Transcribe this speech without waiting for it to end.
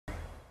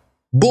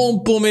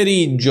Buon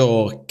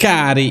pomeriggio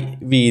cari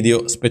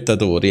video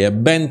spettatori e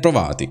ben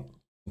trovati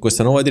in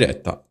questa nuova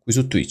diretta qui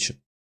su Twitch.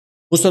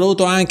 Un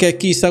saluto anche a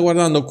chi sta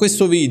guardando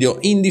questo video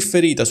in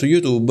differita su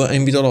YouTube e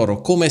invito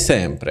loro come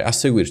sempre a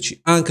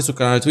seguirci anche sul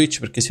canale Twitch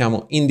perché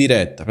siamo in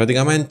diretta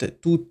praticamente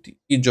tutti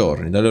i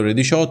giorni dalle ore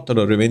 18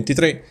 alle ore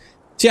 23.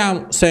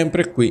 Siamo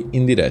sempre qui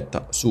in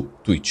diretta su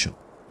Twitch.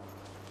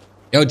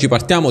 E oggi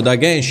partiamo da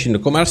Genshin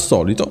come al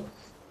solito.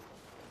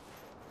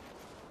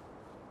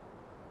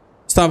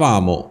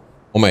 Stavamo,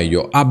 o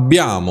meglio,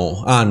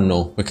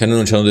 hanno, perché a noi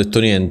non ci hanno detto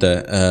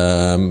niente,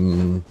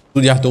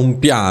 studiato un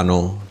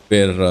piano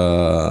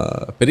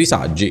per i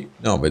saggi.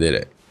 Andiamo a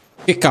vedere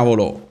che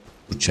cavolo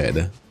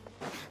succede.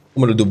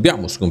 Come lo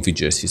dobbiamo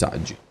sconfiggere questi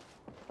saggi?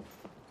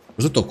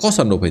 Soprattutto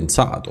cosa hanno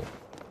pensato.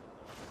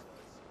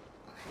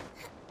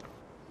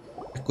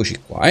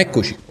 Eccoci qua,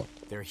 eccoci qua.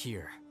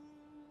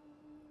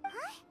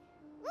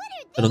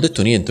 Non hanno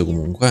detto niente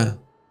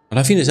comunque.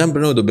 Alla fine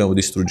sempre noi dobbiamo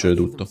distruggere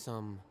tutto.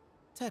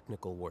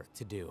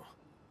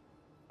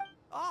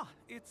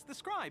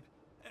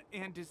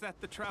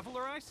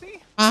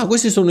 Ah,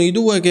 questi sono i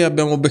due che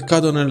abbiamo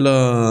beccato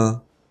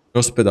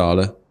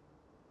nell'ospedale.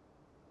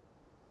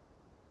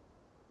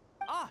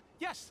 Ah,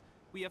 yes.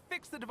 We have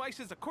fixed the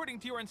devices according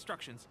to your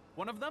instructions.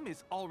 One of them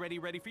is already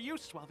ready for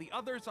use, while the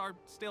others are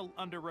still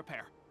under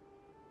repair.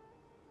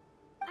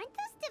 Aren't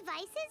those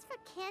devices for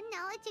can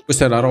knowledge?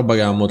 Questa è la roba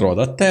che avevamo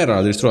trovato a terra,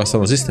 addirittura la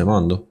stanno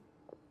sistemando.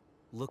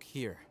 Look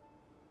here.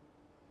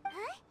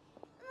 More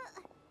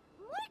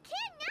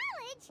can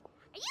knowledge?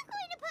 Are you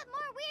going to put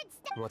more weird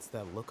stuff? What's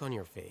that look on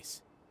your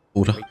face?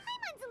 Ora.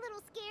 Paimon's a little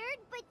scared,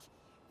 but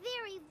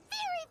very,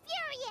 very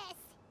furious.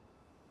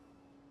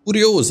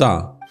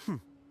 Furiosa.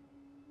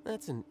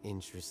 That's an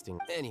interesting...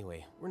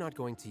 Anyway, we're not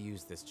going to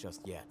use this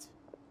just yet.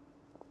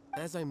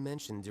 As I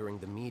mentioned during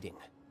the meeting,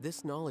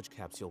 this knowledge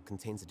capsule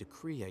contains a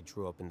decree I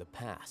drew up in the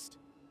past.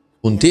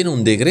 Contiene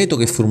un decreto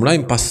che formulai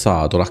in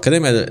passato.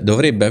 L'Accademia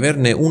dovrebbe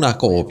averne una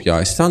copia.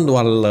 E stando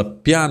al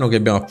piano che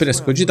abbiamo appena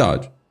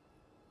escogitato,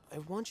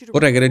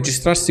 vorrei che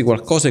registrassi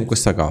qualcosa in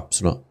questa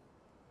capsula.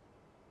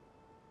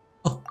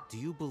 Oh.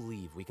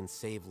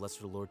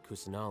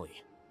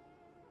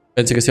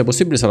 Pensi che sia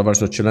possibile salvare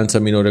Sua Eccellenza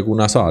minore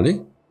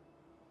Kunasali?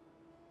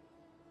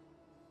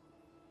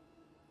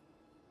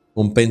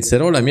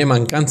 Compenserò la mia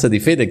mancanza di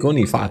fede con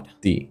i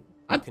fatti.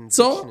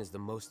 Azzo!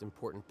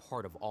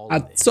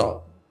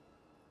 Azzo!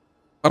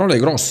 Parole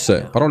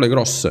grosse, parole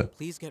grosse.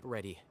 You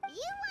want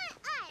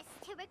us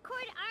to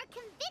record our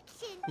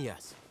conviction?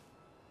 Yes,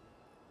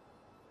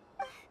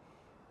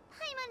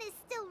 Paimon is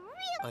still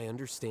real. I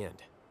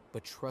understand.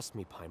 But trust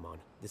me, Paimon,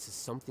 this is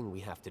something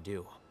we have to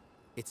do.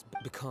 It's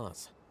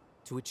because,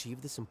 to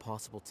achieve this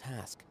impossible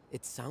task,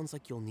 it sounds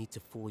like you'll need to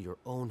fool your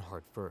own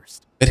heart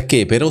first.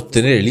 Perché per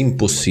ottenere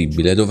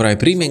l'impossibile dovrai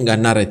prima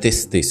ingannare te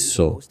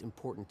stesso.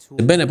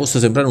 Sebbene possa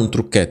sembrare un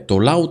trucchetto,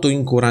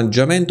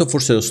 l'autoincoraggiamento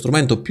forse è lo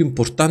strumento più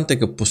importante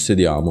che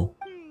possediamo.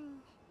 Paimon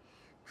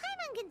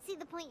can see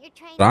the point you're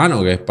trying to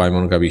Strano che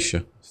Paimon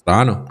capisce.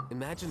 Strano.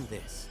 Imagine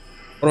this.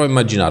 Prova a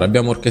immaginare,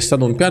 abbiamo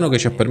orchestrato un piano che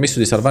ci ha permesso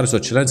di salvare Sua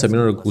Eccellenza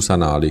minore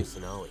Kusanali.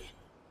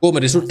 Come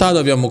risultato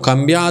abbiamo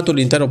cambiato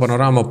l'intero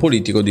panorama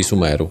politico di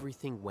Sumeru.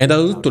 È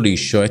andato tutto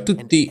liscio e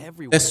tutti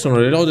tessono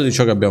le lodi di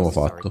ciò che abbiamo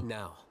fatto.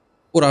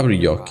 Ora apri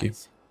gli occhi.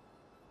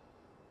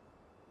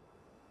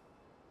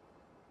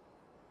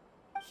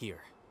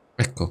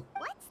 Ecco.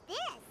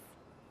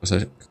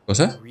 Cos'è?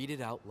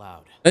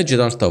 Leggi ad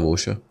alta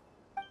voce.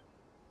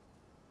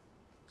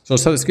 Sono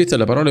state scritte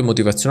le parole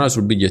motivazionali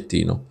sul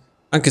bigliettino.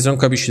 Anche se non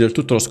capisci del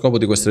tutto lo scopo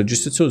di questa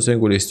registrazione,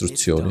 segui le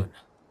istruzioni.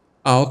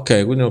 Ah,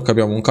 ok, quindi non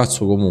capiamo un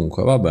cazzo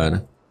comunque, va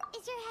bene.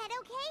 Is your head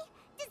okay?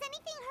 Does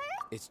anything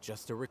hurt? It's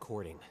just a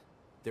recording.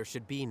 There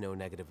should be no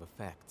negative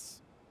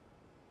effects.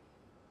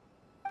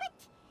 But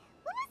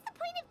what was the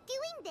point of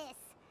doing this?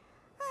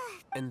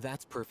 And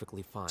that's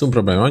perfectly fine. Nessun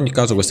problema, in ogni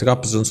caso queste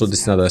capsule non sono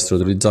destinate ad essere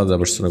utilizzate da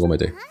persone come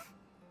te.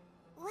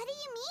 What do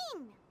you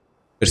mean?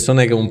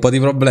 Persone che hanno un po' di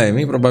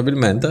problemi,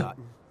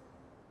 probabilmente.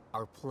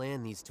 Our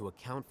plan needs to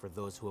account for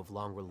those who have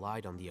long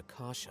relied on the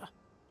Akasha.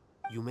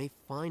 You may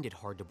find it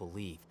hard to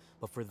believe,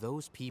 but for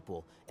those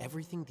people,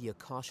 everything the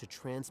Akasha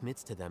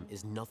transmits to them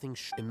is nothing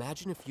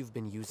Imagine if you've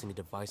been using a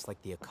device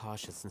like the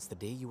Akasha since the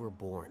day you were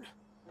born.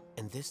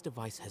 And this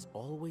device has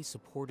always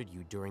supported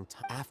you during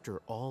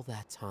after all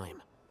that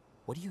time.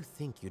 What do you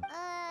think you'd...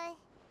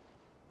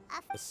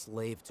 A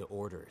slave to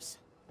orders.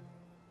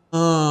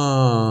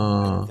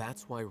 Ah. And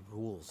that's why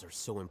rules are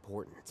so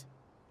important.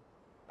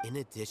 In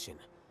addition,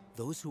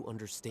 those who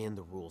understand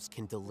the rules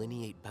can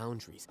delineate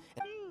boundaries.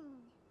 But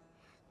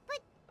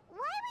why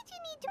would you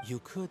need to... You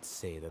could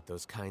say that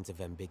those kinds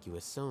of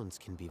ambiguous zones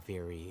can be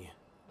very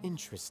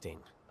interesting.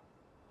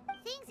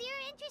 Things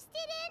you're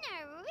interested in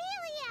are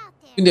really out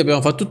there. Quindi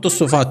abbiamo fatto tutto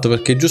sto fatto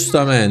perché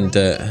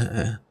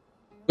giustamente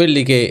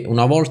quelli che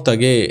una volta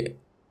che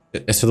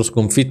è stato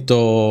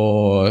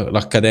sconfitto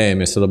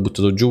l'Accademia, è stato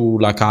buttato giù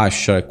la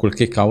cascia e quel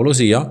che cavolo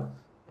sia,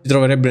 si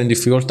troverebbero in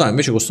difficoltà.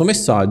 Invece questo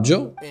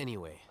messaggio...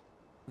 Anyway,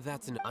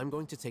 I'm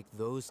going to take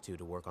those two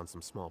to work on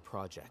some small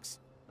projects.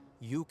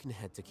 You can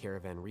head to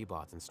Caravan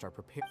Rebot and start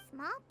preparing.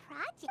 Small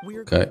project.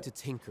 We're Ok. going to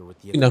tinker with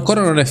the Quindi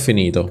ancora non è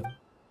finito.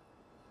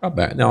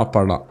 Vabbè, andiamo a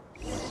parlare.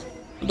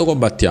 Quando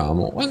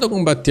combattiamo? Quando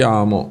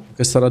combattiamo?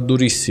 Che sarà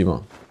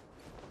durissimo.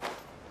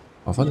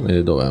 Ma fatemi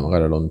vedere dov'è,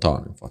 magari è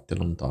lontano. Infatti è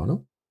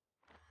lontano.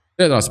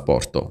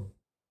 Teletrasporto.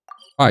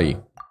 Vai.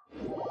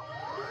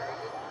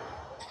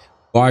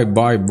 Vai,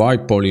 vai, vai,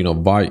 Paulino,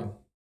 vai.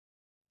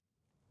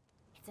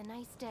 It's a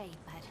nice day,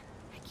 but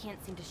I can't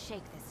seem to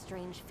shake this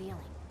strange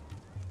feeling.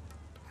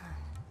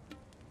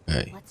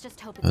 Ok. Let's just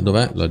hope it's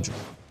Dov'è? Laggiù.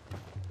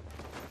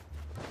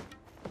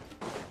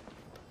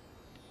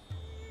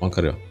 Manca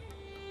arriva.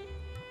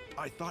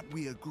 I thought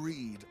we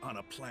agreed on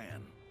a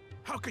plan.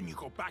 How can you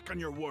go back on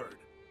your word?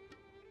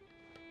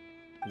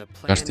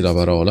 Darti la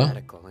parola.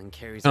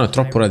 No, è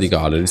troppo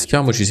radicale.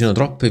 Rischiamo ci siano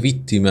troppe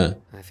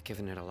vittime.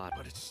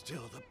 But it's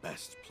still the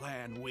best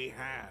plan we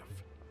have.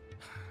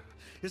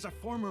 As a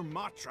former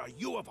Matra,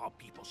 you of all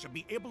people should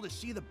be able to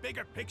see the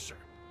bigger picture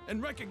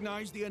and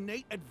recognize the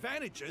innate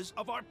advantages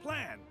of our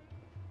plan.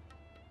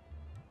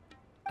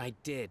 I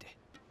did.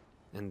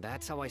 And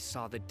that's how I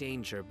saw the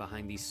danger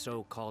behind these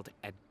so-called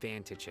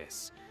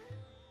advantages.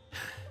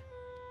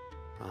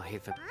 I'll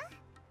hate them. Huh?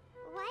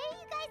 Why are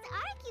you guys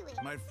arguing?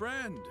 My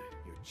friend,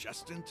 you're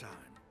just in time.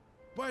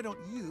 Why don't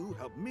you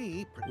help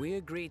me? We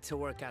agreed to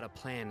work out a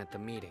plan at the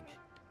meeting.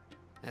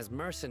 As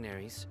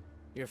mercenaries,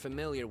 you're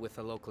familiar with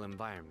the local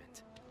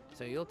environment,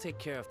 so you'll take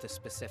care of the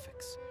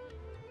specifics.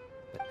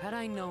 But had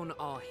I known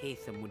Al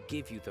Haytham would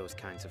give you those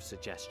kinds of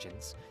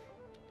suggestions,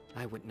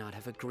 I would not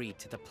have agreed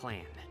to the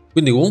plan.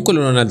 Quindi comunque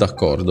lui non è You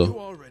d'accordo.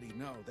 already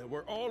know that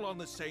we're all on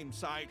the same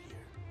side here,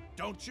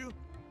 don't you?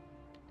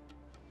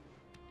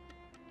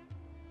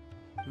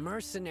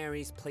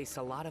 Mercenaries place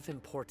a lot of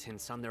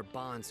importance on their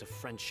bonds of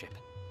friendship,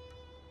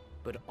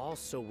 but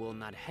also will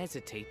not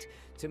hesitate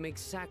to make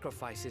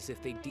sacrifices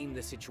if they deem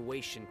the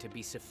situation to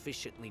be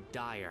sufficiently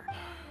dire.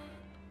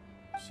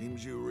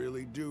 Seems you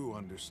really do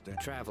understand.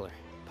 Traveler,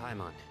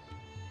 Paimon,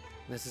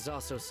 this is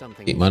also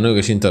something. Sì, ma a noi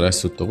che ci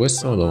interessa tutto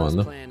questo? Una Pamon's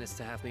domanda. plan is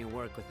to have me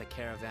work with the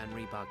Caravan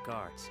Rebot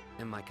guards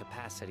in my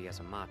capacity as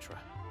a Matra.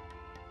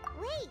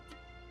 Wait,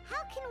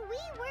 how can we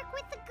work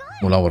with the guards?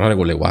 Dobbiamo lavorare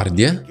con le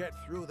guardie? Get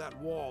through that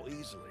wall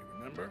easily,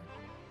 remember?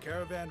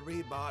 Caravan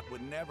Rebot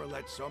would never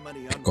let so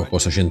many Ecco,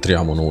 cosa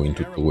c'entriamo noi in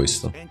tutto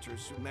questo? enter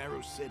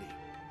Sumeru City.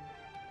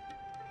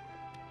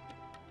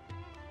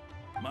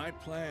 My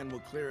plan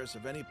will clear us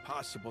of any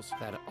possible.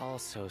 That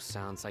also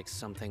sounds like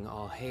something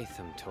Al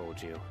Haytham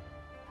told you.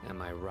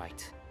 Am I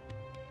right?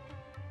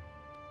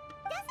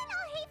 Doesn't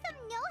Al Haytham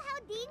know how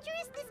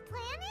dangerous this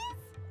plan is?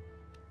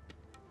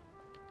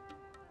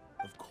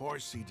 Of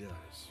course he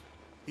does.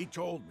 He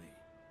told me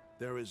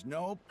there is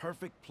no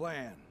perfect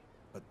plan,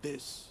 but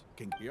this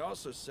can. He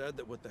also said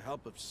that with the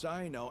help of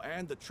Sino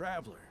and the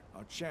Traveler,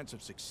 our chance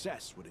of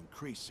success would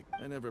increase.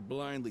 I never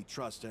blindly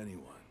trust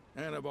anyone,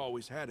 and I've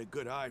always had a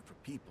good eye for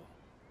people.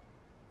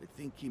 I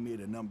think he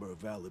made a number of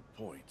valid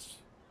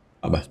points.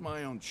 Vabbè. It's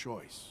my own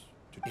choice.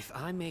 If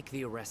I make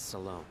the arrests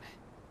alone,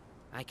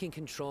 I can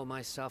control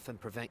myself and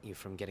prevent you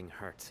from getting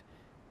hurt.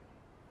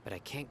 But I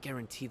can't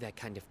guarantee that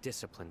kind of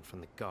discipline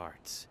from the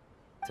guards.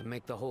 To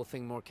make the whole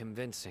thing more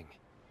convincing,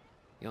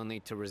 you'll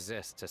need to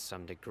resist to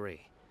some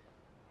degree.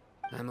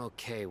 I'm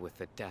okay with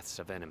the deaths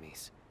of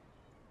enemies.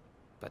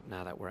 But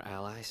now that we're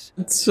allies...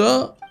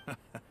 So...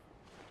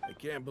 I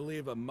can't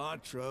believe a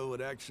Matra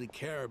would actually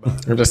care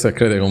about Non riesco a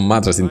credere che un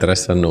Matra si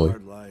interessa a noi.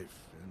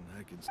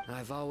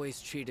 I've always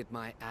treated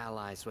my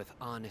allies with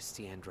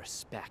honesty and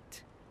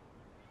respect.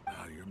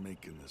 Now you're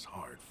making this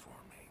hard for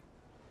me.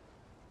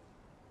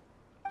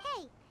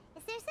 Hey,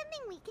 is there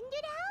something we can do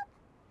to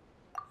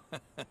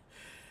help?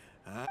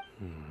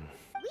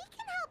 We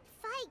can help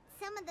fight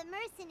some of the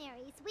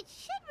mercenaries, which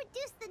should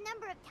reduce the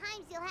number of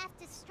times you'll have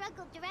to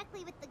struggle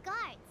directly with the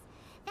guards.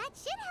 That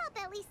should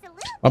help at least a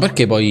little. Ma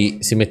perché poi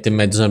si mette in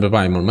mezzo sempre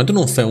Paimon? Ma tu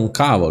non fai un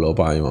cavolo,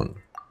 Paimon.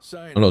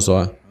 Non lo so,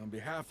 On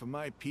behalf of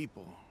my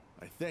people,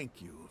 I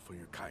thank you for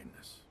your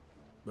kindness.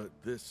 But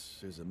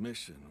this is a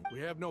mission.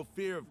 We have no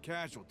fear of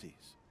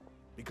casualties,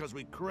 because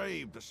we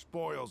crave the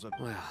spoils of...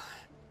 Well,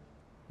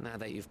 now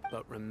that you've...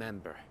 But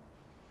remember,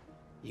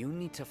 you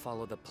need to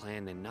follow the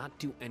plan and not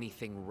do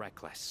anything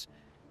reckless.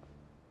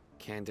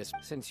 Candace,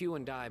 since you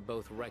and I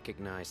both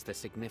recognize the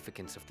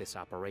significance of this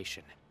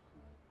operation,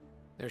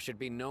 there should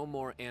be no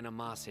more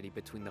animosity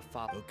between the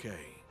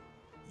Okay,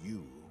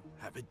 you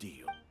have a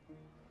deal.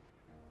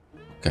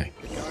 Ok.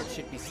 The guards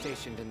should be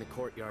stationed in the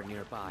courtyard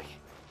nearby.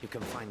 You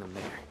can find them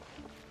there.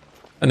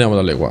 Andiamo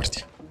dalle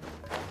guardie.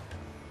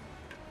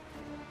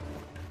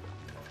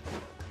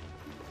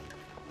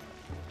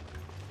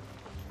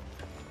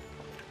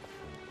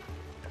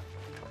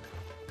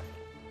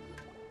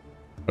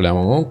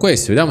 Parliamo con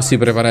questi, vediamo se i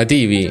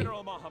preparativi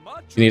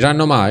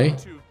finiranno mai.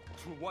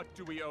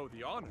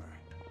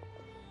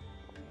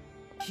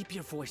 Keep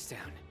your voice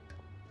down.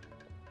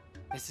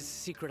 This is a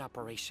secret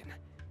operation.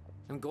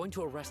 I'm going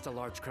to arrest a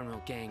large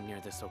criminal gang near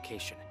this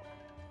location.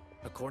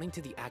 According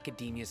to the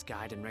Academia's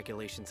Guide and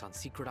Regulations on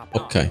Secret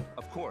Ok.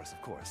 Of course,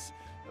 of course.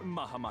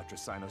 Mahamatra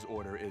Sino's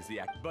order is the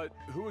act. But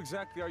who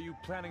exactly are you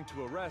planning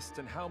to arrest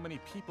and how many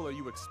people are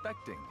you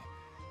expecting?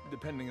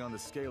 Depending on the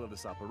scale of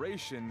this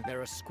operation...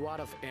 They're a squad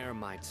of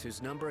Eremites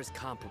whose number is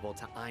comparable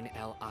to Ain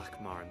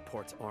el-Ahmar in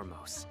Porto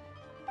Ormos.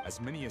 As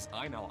many as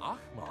Ain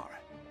al-Ahmar?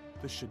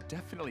 This should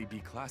definitely be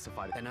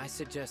classified... Then I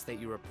suggest that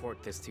you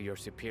report this to your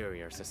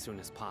superiors as soon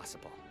as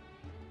possible.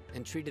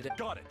 And treat it...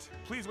 Got it.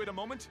 Please wait a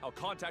moment. I'll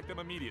contact them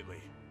immediately.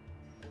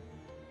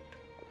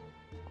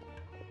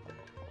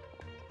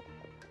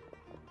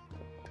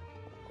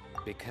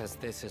 Because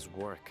this is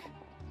work.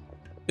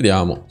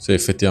 Vediamo se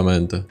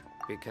effettivamente.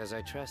 Because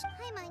I trust...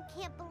 Paimon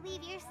can't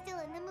believe you're still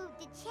in the mood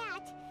to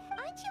chat.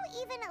 Aren't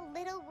you even a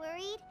little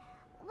worried?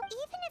 Well,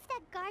 even if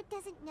that guard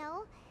doesn't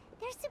know,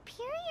 their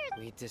superior...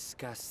 We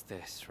discussed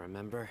this,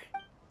 remember?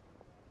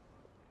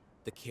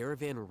 The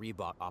caravan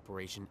rebot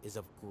operation is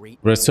of great...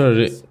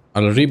 Operazione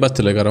al ribat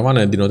delle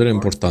carovane è di notevole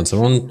importanza.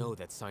 Non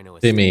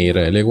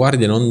temere, le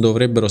guardie non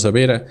dovrebbero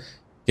sapere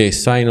che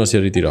Sino si è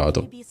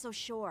ritirato.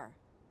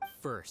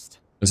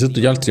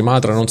 Innanzitutto gli altri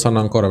Matra non sanno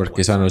ancora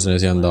perché Sino se ne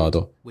sia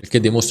andato, il che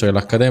dimostra che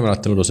l'Accademia l'ha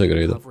tenuto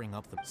segreto.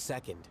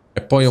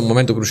 E poi è un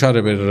momento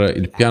cruciale per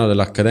il piano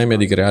dell'Accademia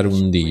di creare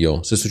un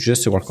dio. Se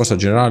succedesse qualcosa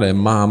generale,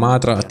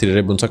 Mahamatra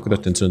attirerebbe un sacco di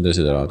attenzione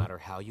desiderato.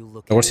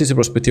 Da qualsiasi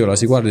prospettiva la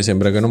si guardi,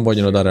 sembra che non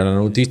vogliono dare la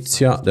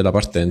notizia della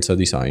partenza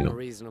di Sino.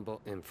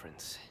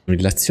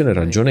 Un'illazione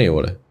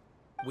ragionevole.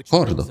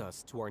 D'accordo.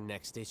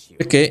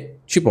 Perché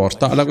ci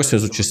porta alla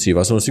questione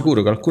successiva. Sono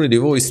sicuro che alcuni di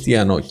voi si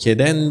stiano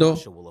chiedendo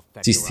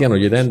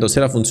se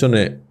la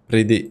funzione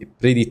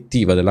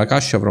predittiva della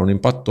cache avrà un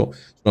impatto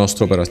sulla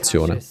nostra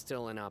operazione.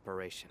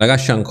 La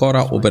cache è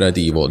ancora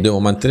operativo, devo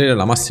mantenere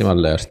la massima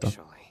allerta.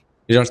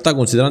 In realtà,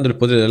 considerando il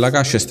potere della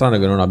cache, è strano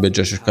che non abbia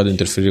già cercato di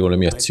interferire con le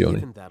mie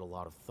azioni.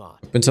 Ho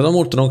pensato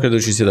molto, non credo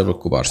ci sia da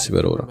preoccuparsi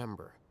per ora.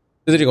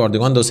 Se ti ricordi,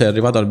 quando sei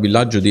arrivato al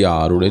villaggio di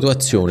Haru, le tue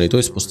azioni e i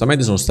tuoi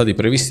spostamenti sono stati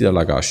previsti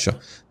dalla cache,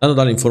 dando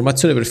tale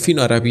informazione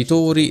perfino ai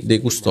rapitori dei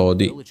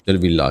custodi del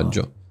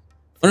villaggio.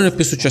 Ma non è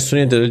più successo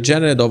niente del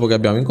genere dopo che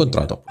abbiamo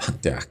incontrato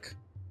Anteak.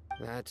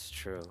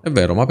 È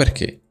vero, ma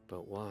perché?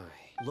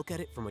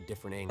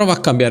 Prova a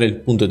cambiare il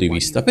punto di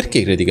vista.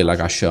 Perché credi che la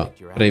cache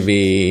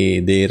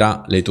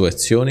prevederà le tue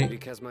azioni?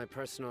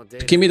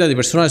 Perché i miei dati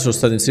personali sono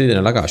stati inseriti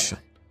nella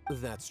cache.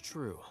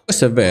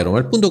 Questo è vero, ma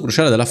il punto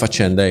cruciale della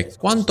faccenda è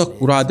quanto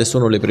accurate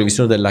sono le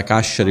previsioni della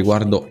cache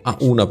riguardo a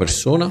una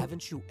persona? Non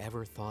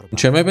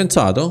ci hai mai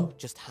pensato?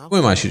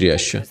 Come mai ci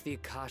riesce?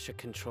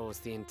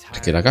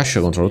 Perché la cache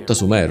controlla tutta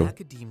Sumeru.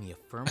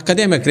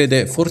 L'Accademia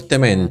crede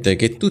fortemente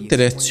che tutte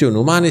le azioni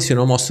umane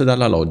siano mosse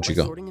dalla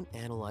logica.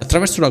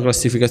 Attraverso la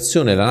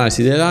classificazione e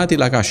l'analisi dei dati,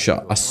 la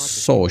cache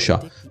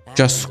associa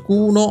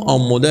ciascuno a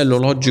un modello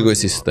logico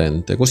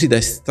esistente, così da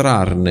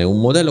estrarne un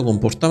modello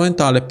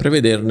comportamentale e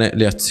prevederne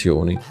le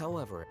azioni.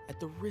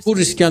 Pur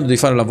rischiando di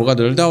fare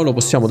l'avvocato del diavolo,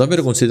 possiamo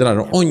davvero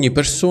considerare ogni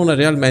persona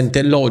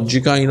realmente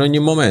logica in ogni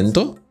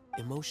momento?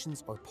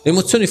 Le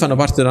emozioni fanno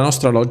parte della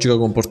nostra logica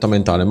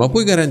comportamentale, ma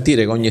puoi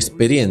garantire che ogni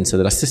esperienza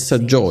della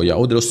stessa gioia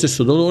o dello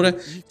stesso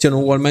dolore siano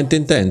ugualmente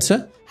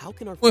intense?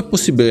 Come è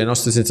possibile che le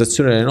nostre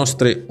sensazioni e le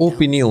nostre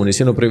opinioni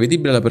siano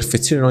prevedibili alla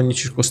perfezione in ogni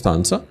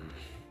circostanza?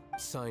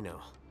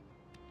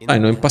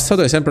 Sino in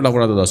passato hai sempre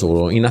lavorato da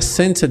solo, in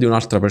assenza di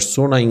un'altra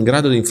persona in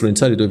grado di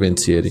influenzare i tuoi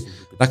pensieri.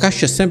 La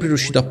cache è sempre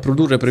riuscita a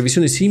produrre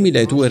previsioni simili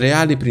ai tuoi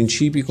reali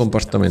principi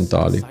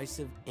comportamentali.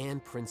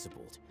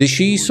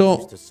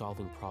 Deciso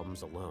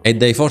e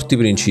dai forti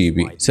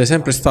principi. Sei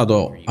sempre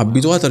stato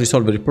abituato a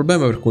risolvere il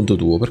problema per conto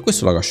tuo, per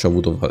questo la cache ha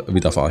avuto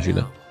vita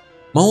facile.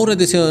 Ma ora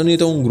ti sei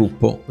unito a un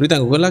gruppo.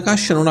 Ritengo che la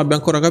cache non abbia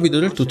ancora capito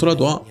del tutto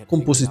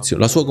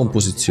la sua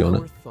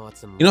composizione.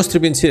 I nostri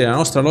pensieri e la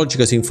nostra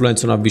logica si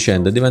influenzano a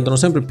vicenda e diventano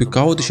sempre più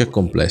caotici e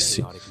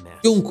complessi.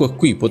 Chiunque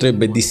qui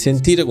potrebbe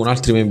dissentire con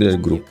altri membri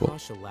del gruppo.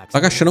 La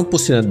cache non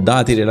possiede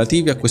dati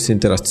relativi a questa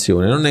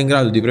interazione e non è in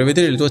grado di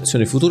prevedere le tue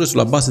azioni future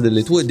sulla base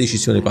delle tue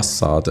decisioni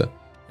passate.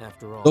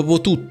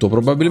 Dopotutto,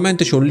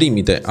 probabilmente c'è un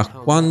limite a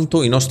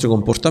quanto i nostri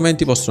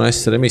comportamenti possono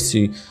essere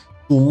messi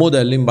su un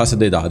modello in base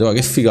dei dati. Oh,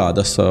 che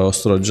figata sto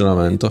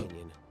ragionamento.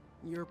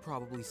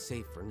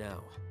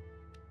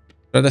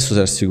 Per adesso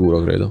sei al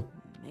sicuro, credo.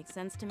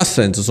 Ha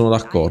senso, sono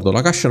d'accordo.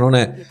 La cache non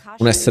è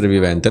un essere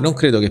vivente. Non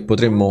credo che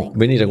potremmo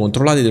venire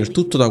controllati del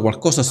tutto da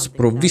qualcosa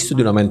sprovvisto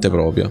di una mente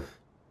propria.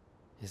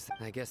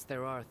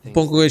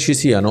 Suppongo che ci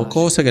siano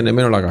cose che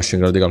nemmeno la cache è in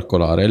grado di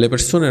calcolare e le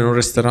persone non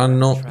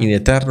resteranno in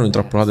eterno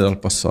intrappolate dal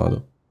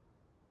passato.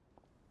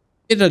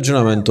 Il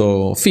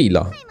ragionamento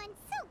fila.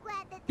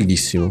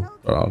 Fighissimo,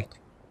 tra l'altro.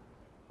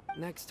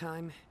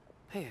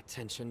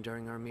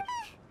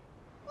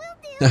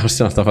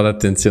 Forse non sta fate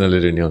attenzione alle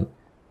riunioni.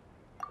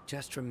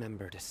 Just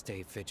remember to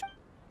stay vigilant.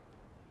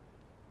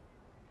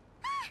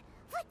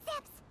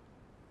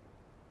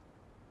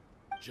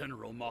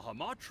 General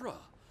Mahamatra,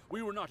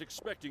 we were not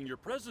expecting your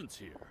presence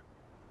here.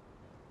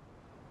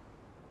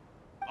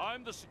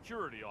 I'm the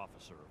security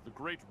officer of the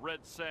Great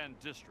Red Sand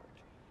District.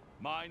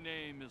 My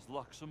name is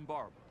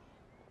Luxembarba.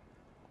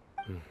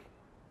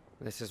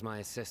 This is my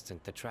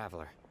assistant, the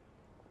Traveler.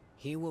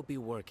 He will be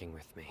working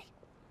with me.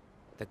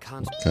 The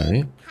construct.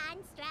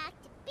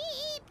 Construct.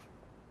 Beep.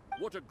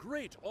 What a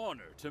great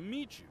honor to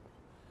meet you.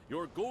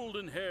 Your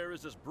golden hair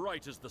is as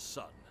bright as the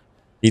sun.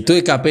 I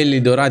tuoi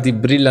capelli dorati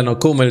brillano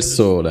come il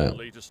sole.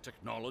 Latest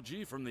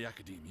technology from the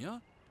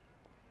academia?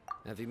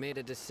 Have you made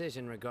a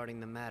decision regarding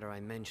the matter I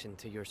mentioned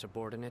to your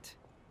subordinate?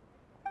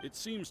 It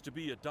seems to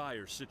be a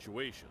dire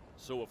situation,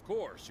 so of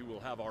course you will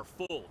have our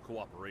full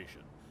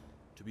cooperation.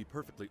 To be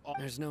perfectly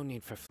There's no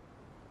need for...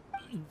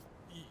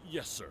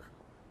 Yes, sir.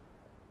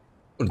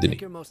 Ordini.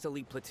 Take your most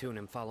elite platoon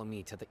and follow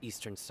me to the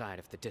eastern side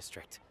of the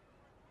district.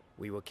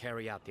 We will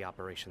carry out the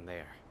operation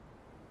there.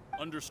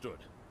 Understood.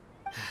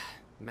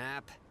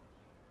 Map.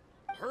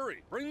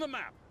 Hurry, bring the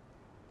map.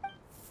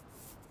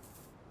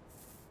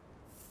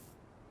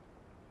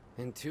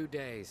 In 2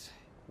 days,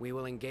 we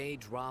will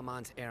engage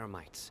Rahman's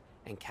Eremites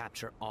and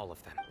capture all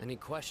of them. Any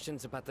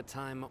questions about the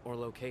time or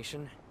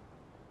location?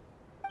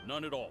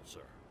 None at all,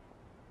 sir.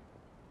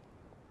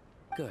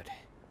 Good.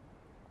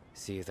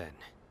 See you then.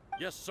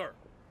 Yes, sir.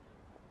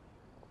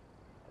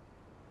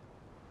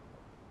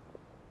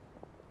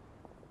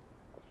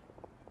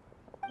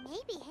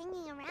 Maybe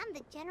hanging around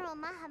the General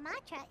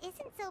Mahamatra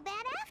isn't so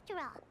bad after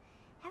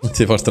all.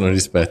 Si portano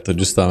rispetto,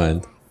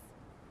 giustamente.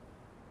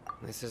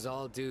 This is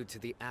all due to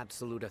the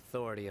absolute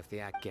authority of the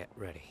act. Get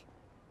ready.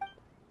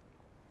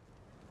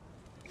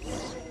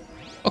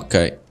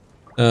 Ok.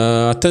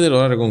 A te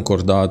dell'orario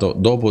concordato,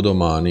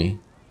 dopodomani.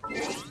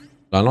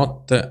 La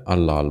notte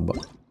all'alba.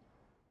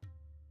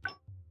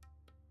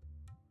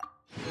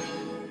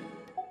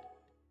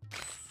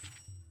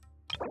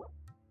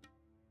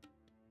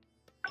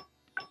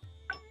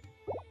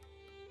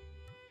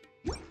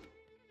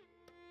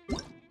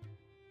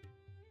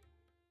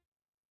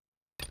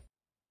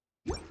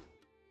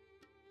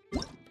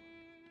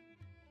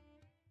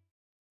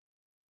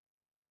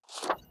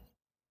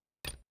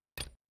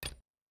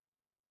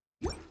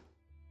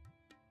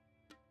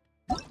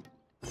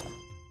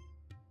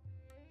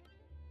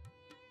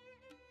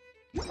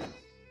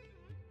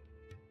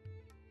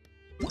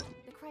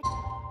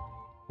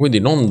 Quindi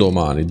non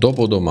domani,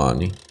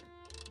 dopodomani.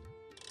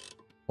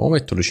 O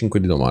metto le 5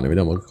 di domani,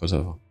 vediamo che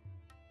cosa fa.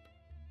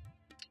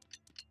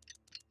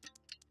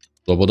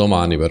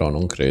 Dopodomani però,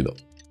 non credo.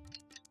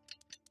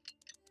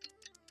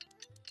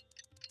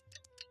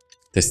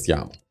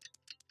 Testiamo.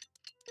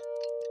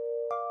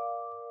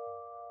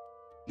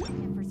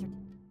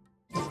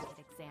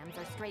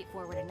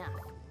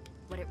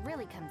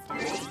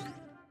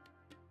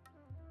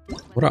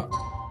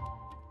 Ora.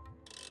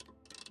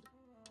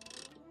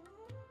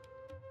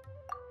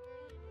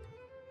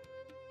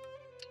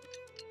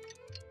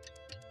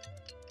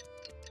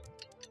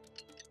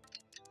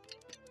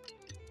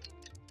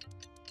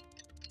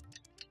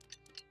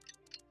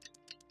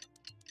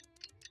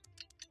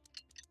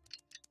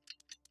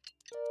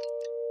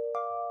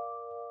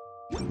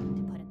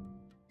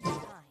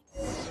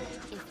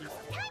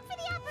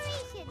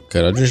 Ok,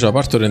 raggiungi la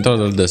parte orientale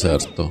del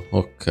deserto.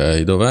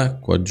 Ok, dov'è?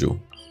 Qua giù.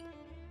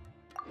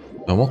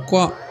 Andiamo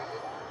qua.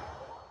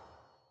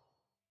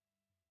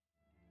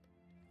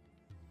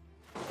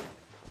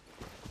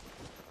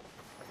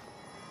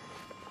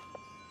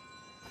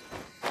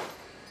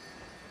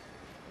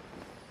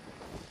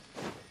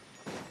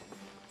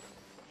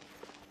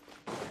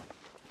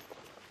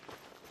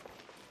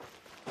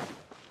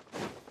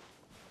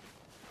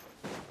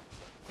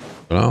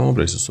 Avevamo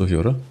preso sto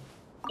fiore?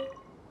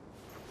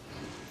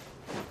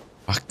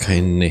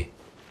 HN.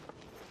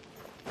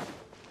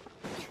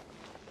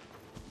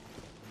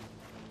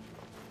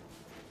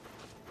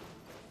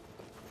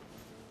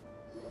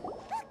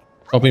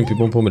 Ciao Pimpi,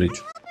 buon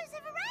pomeriggio.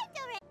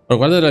 Allora,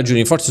 guardate le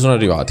ragioni, forse sono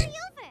arrivati.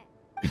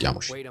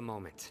 Vediamoci.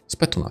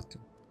 Aspetta un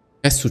attimo.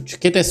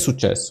 Che ti è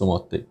successo,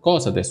 Motte?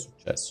 Cosa ti è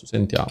successo?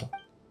 Sentiamo.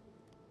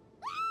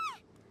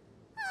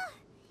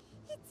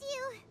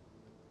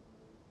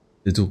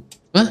 Sei tu?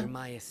 Eh?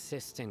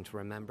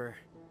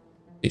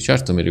 Sì,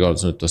 certo mi ricordo,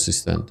 sono il tuo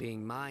assistente.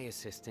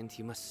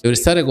 Devi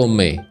stare con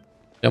me.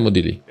 Andiamo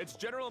di lì. It's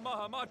General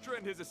Mahamatra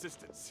and his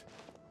assistants.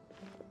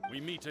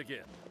 We meet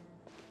again.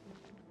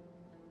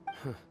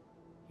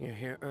 You're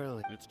here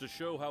early. It's to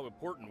show how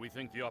important we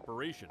think the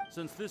operation,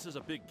 since this is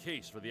a big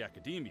case for the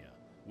academia.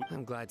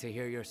 I'm glad to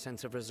hear your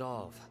sense of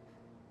resolve.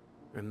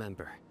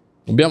 Remember,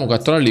 Dobbiamo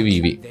catturarli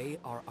vivi.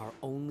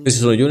 Questi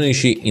sono gli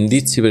unici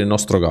indizi per il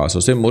nostro caso.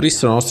 Se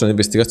morisse la nostra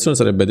investigazione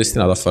sarebbe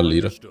destinata a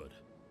fallire.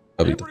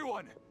 Capito?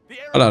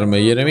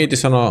 Allarme, gli eremiti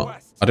stanno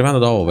arrivando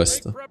da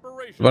ovest.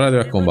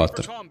 Preparatevi a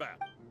combattere.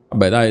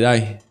 Vabbè, dai,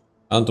 dai.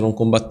 Tanto non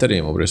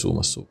combatteremo,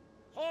 presumo, su.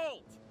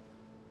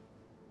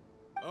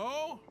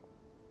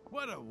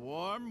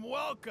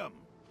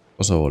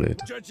 Cosa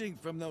volete? Judging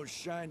from those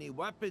shiny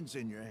weapons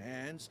in your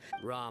hands,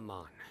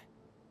 Rahman,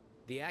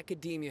 the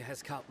academia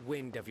has caught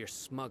wind of your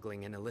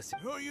smuggling and illicit.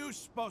 who are you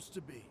supposed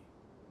to be?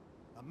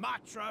 A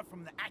Matra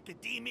from the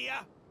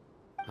academia?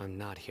 I'm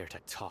not here to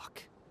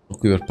talk. Sono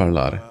qui per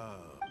parlare.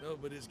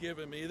 Nobody's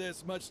given me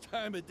this much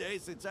time a day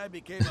since I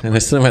became a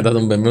Nessuno mi ha dato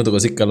un benvenuto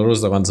così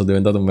caloroso da quando sono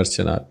diventato un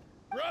mercenario.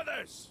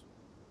 brothers.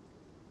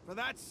 for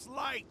that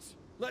slight.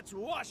 Let's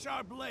wash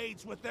our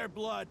blades with their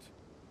blood.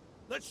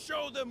 Let's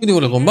show them Quindi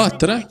vuole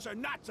combattere?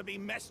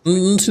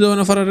 Non si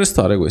dovevano fare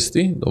arrestare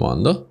questi?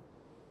 Domanda.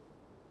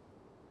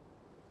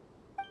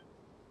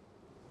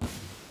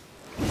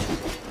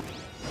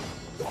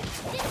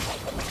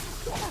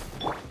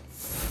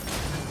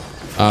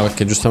 Ah,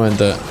 perché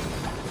giustamente,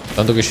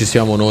 tanto che ci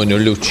siamo noi,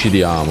 non li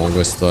uccidiamo.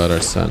 Questo era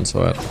il senso,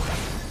 vero?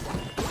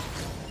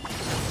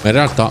 Ma in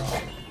realtà...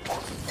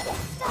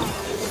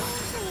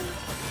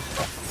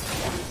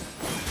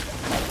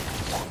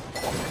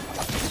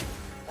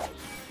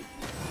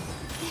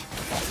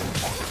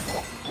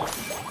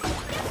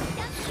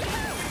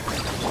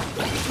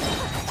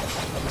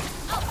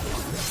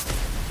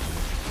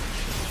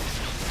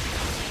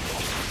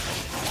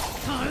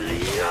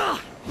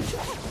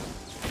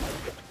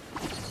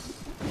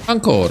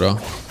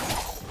 Ancora?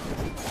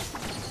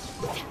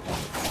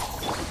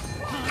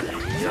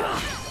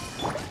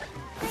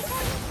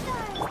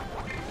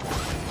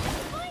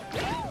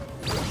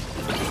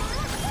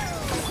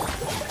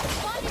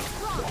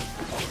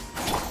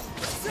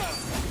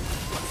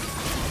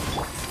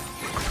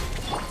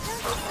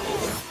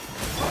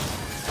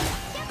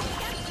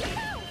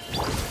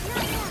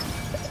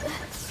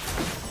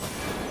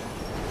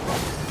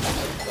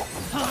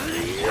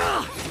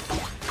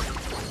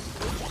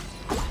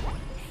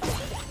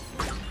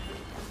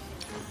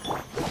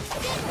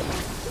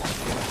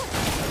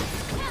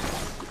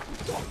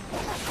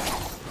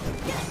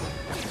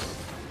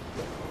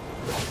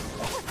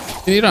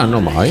 Finiranno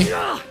mai?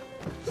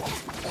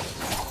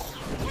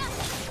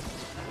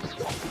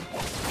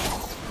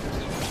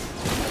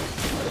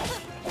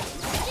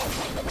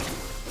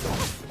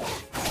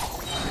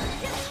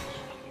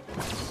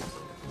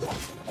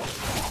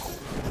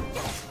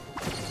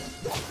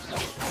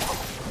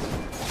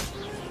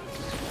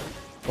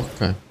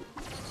 Ok.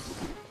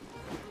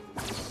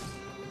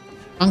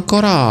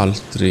 Ancora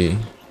altri.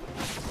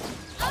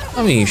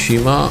 Amici,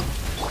 ma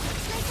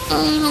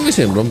non vi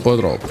sembra un po'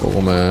 troppo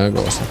come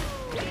cosa?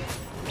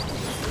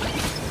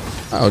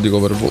 Ah, lo dico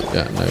per voi,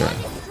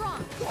 magari.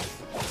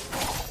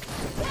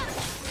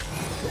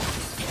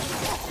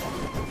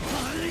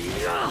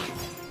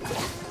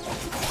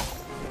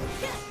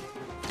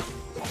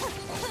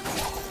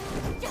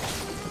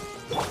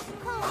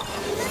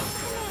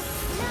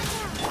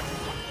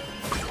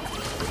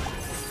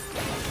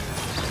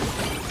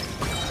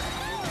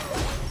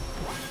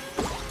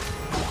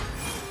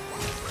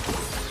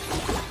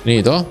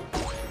 Finito?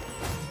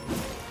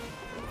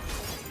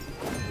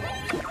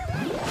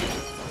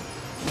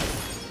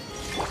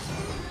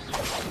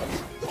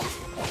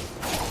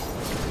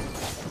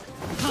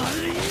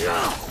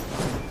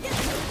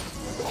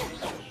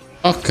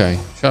 Ok,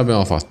 ce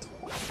l'abbiamo fatta.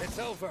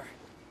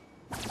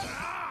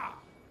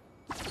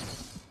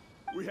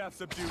 We have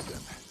subdued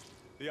them.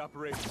 The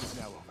operation is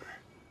now over.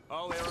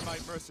 All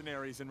Eremite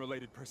mercenaries and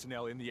related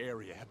personnel in the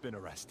area have been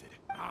arrested.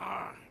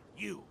 Ah,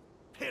 you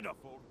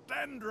pitiful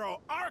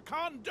Dendro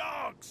Archon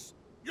dogs!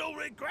 You'll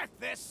regret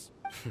this!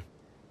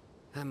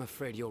 I'm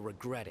afraid you'll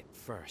regret it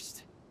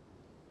first.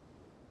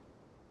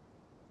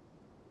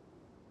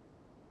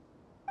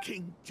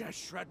 King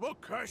Jeshred will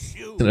curse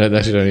you!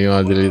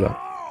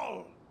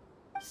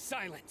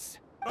 Silence!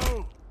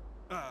 Oh!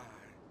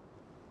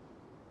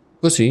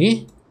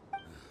 Così?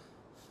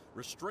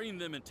 Restrain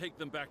them and take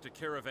them back to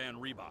Caravan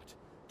Rebot.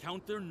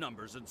 Count their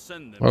numbers and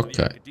send them to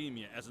the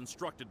Academia as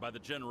instructed by the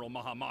General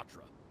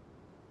Mahamatra.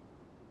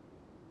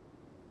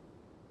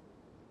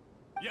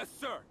 Yes,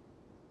 sir!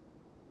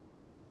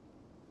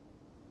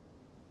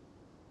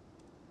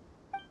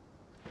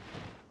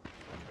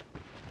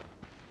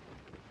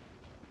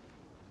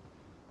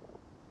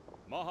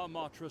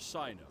 Mahamatra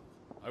Sino,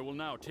 I will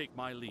now take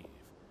my leave.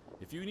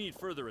 If you need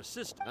further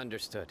assistance...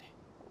 Understood.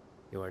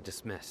 You are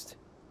dismissed.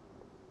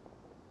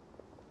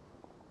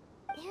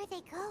 There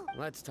they go.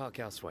 Let's talk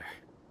elsewhere.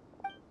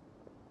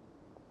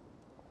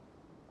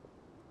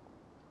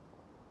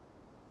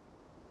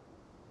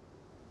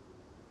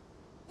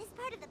 This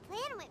part of the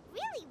plan went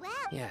really well.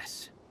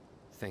 Yes,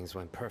 things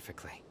went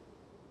perfectly.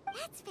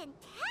 That's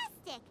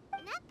fantastic.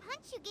 And that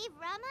punch you gave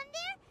Ramon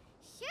there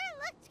sure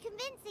looked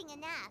convincing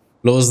enough.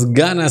 Lo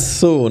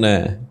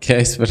sganassone che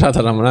hai sperato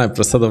a Ramonare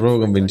è stato proprio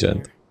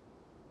convincente.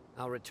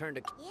 I'll return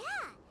to... Yeah.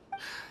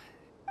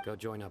 Go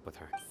join up with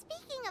her.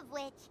 Speaking of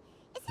which,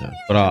 is it really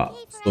Però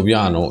okay for sto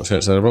piano, cioè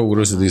sarei proprio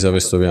curioso di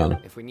sapere sto piano.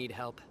 If we need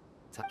help,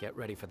 get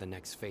ready for the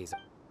next phase.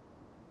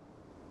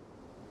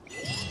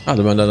 Ah,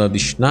 dobbiamo andare da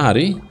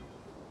Tighnari?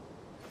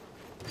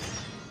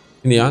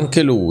 Quindi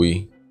anche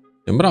lui.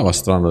 Sembrava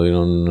strano di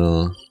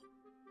non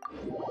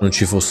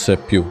ci fosse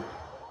più.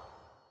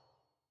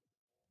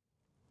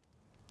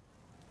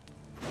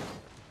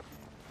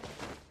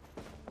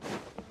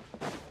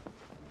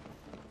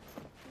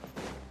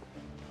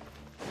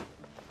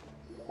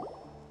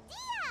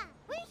 Dehya,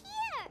 we're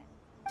here.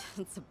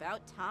 It's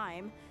about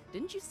time.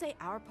 Didn't you say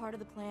our part of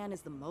the plan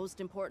is the most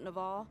important of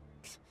all?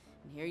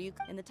 And here you...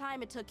 In the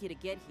time it took you to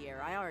get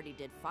here, I already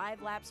did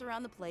 5 laps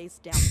around the place,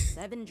 down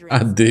 7 drinks,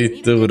 and even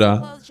did some Addirittura.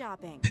 clothes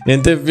shopping.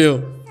 Niente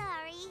più.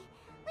 Sorry.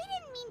 We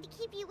didn't mean to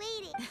keep you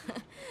waiting.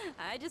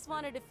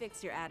 wanted to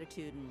fix your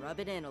attitude and rub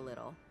it in a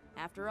little.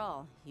 After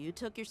all, you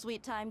took your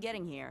sweet time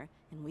getting here,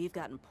 and we've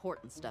got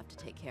important stuff to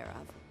take care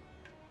of.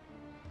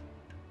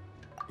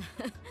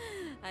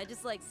 I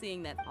just like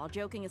seeing that. All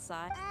joking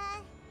aside,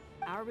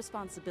 our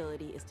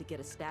responsibility is to get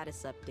a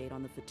status update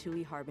on the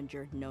Fatui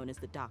harbinger known as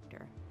the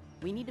Doctor.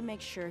 We need to make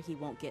sure he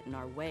won't get in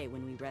our way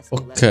when we rescue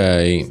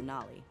Ok.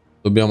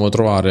 Dobbiamo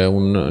trovare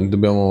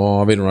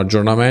dobbiamo avere un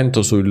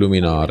aggiornamento sul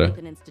luminare.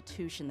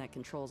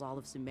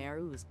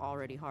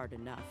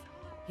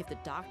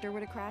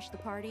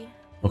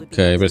 Ok,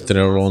 per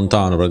tenerlo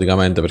lontano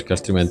praticamente, perché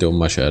altrimenti è un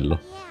macello.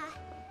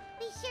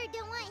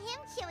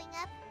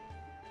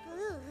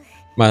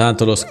 Ma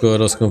tanto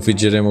lo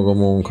sconfiggeremo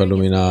comunque al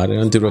luminare,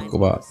 non ti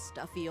preoccupare.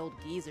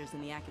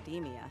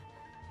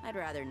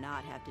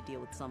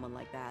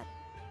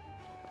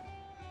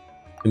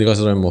 Quindi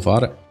cosa dovremmo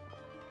fare?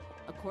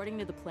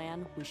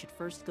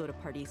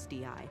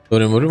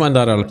 Dovremmo prima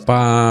andare al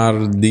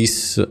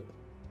Pardis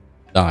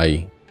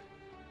Dai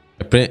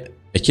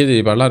e chiedere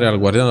di parlare al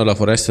guardiano della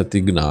foresta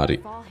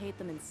Tighnari.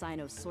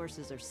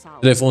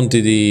 Le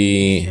fonti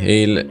di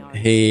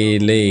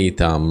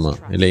Leitem.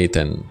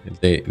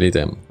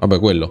 Vabbè,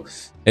 quello.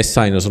 E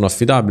Sino sono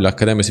affidabili,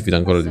 l'Accademia si fida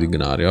ancora di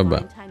Tighnari,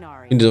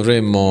 vabbè. Quindi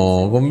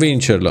dovremmo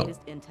convincerlo.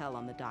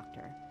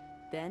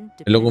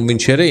 E lo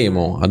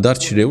convinceremo a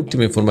darci le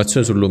ultime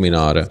informazioni sul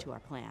luminare.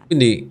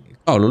 Quindi,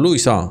 cavolo, lui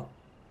sa.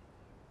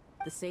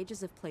 I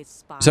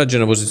saggi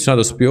hanno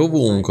posizionato spie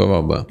ovunque,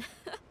 vabbè.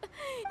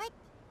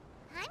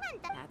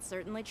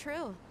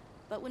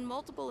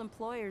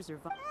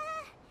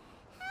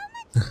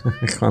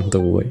 Quanto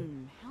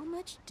vuoi?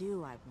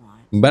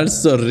 Un bel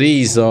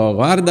sorriso,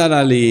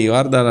 guardala lì,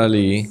 guardala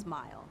lì.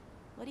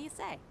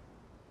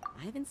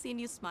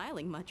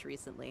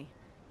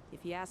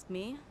 If you ask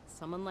me,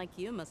 someone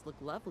like you must look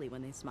lovely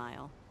when they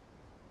smile.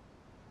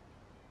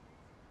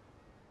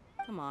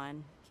 Come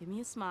on, give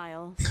me a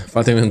smile.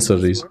 Fatemi un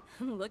sorriso.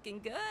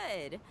 Looking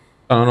good.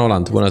 Ciao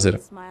Nolant, buonasera.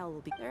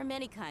 There are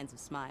many kinds of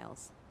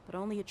smiles, but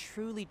only a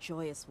truly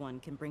joyous one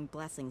can bring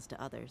blessings to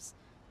others.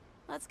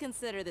 Let's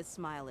consider this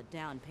smile a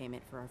down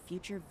payment for our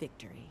future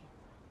victory.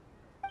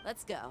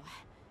 Let's go.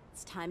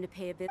 It's time to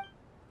pay a bit.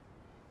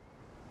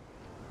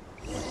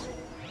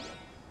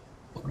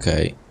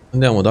 Ok,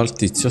 andiamo dal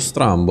tizio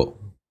strambo.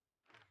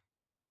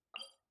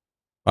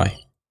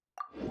 Vai.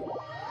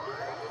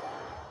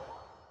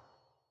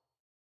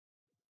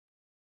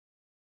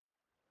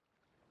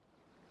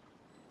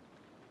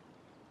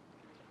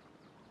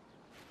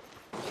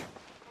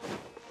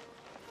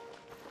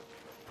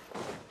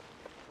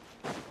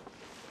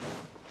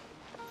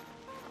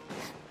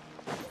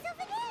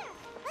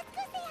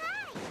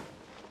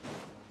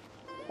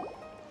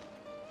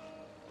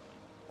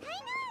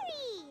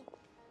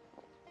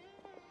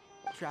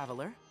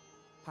 Traveler,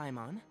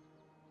 Paimon,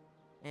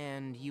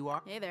 and you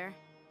are... Hey there.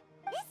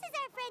 This is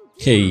our friend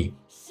Hey.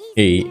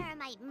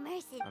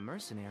 She's a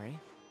mercenary.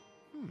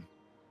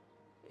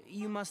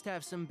 You must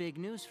have some big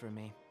news for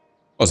me.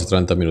 Cosa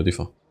 30 minuti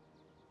fa?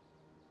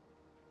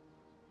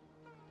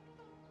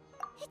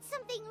 It's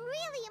something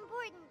really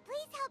important.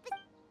 Please help us.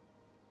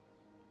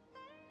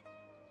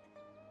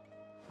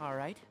 All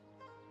right,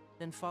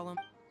 then follow.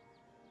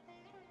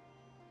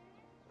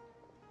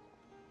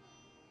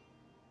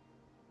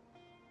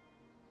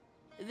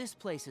 This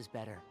place is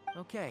better.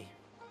 Okay.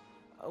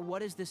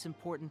 What is this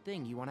important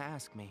thing you want to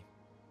ask me?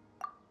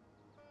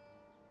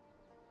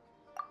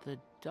 The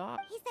dog.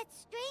 He's that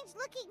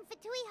strange-looking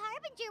Fatui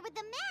harbinger with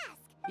the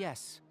mask.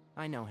 Yes,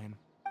 I know him.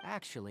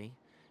 Actually,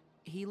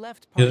 he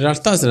left. In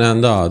realtà se n'è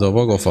andato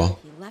poco fa.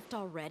 He left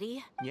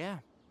already?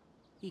 Yeah.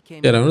 He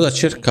came. Era venuto a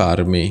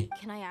cercarmi.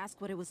 Can I ask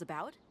what it was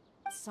about?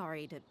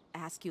 Sorry to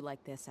ask you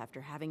like this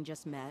after having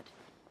just met,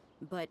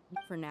 but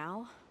for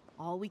now,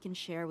 all we can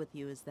share with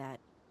you is that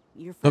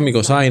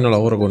L'amico Saino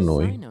lavora con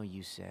noi.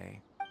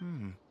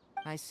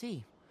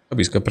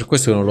 Capisco, è per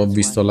questo che non l'ho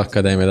visto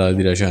all'Accademia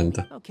di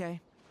recente. Ok,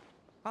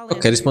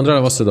 risponderò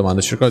alle vostre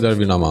domande, cercherò di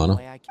darvi una mano.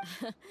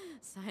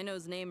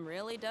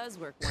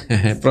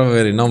 Proprio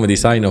avere il nome di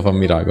Saino fa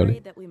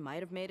miracoli.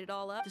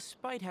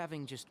 Despite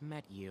having just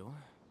met you,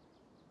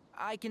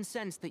 I can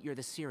sense that you're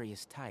the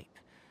serious type.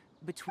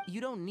 You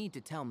don't need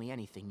to tell me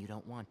anything you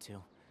don't want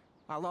to.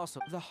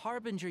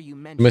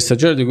 Il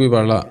messaggero di cui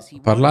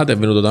parlate è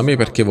venuto da me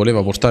perché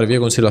voleva portare via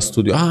con sé la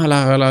studio. Ah,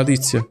 la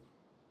tizia.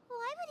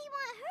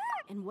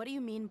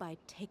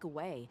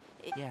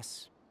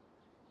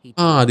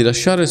 Ah, di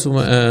lasciare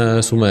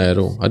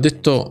Sumeru. Ha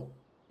detto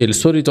che il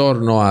suo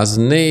ritorno a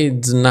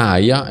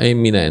Snezhnaya è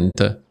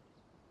imminente.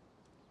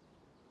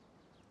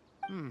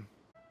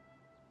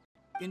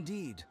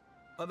 Indeed.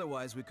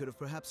 Otherwise we could have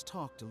perhaps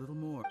talked a little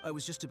more. I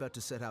was just about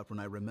to set out when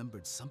I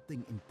remembered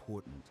something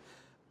important.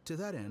 To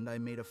that end, I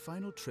made a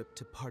final trip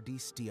to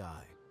Pardis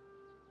Dehya.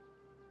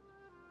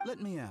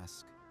 Let me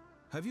ask,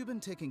 have you been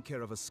taking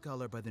care of a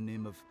scholar by the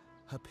name of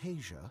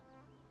Hypatia?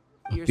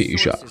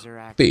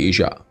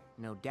 Hypatia.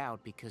 No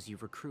doubt because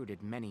you've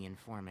recruited many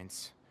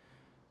informants.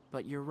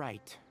 But you're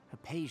right,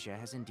 Hypatia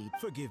has indeed...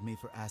 Forgive me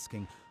for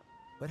asking,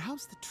 but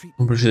how's the treatment?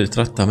 Non procede il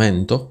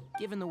trattamento?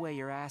 Given the way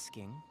you're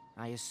asking,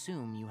 I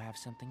assume you have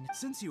something to...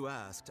 Since you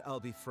asked, I'll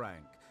be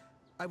frank.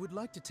 I would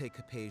like to take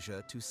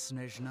Hypatia to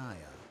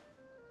Snezhnaya.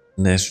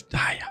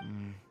 Snezhnaya.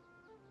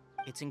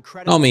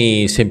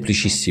 Nomi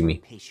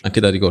semplicissimi, anche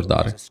da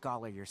ricordare.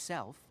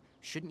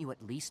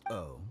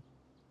 Oh,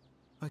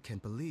 I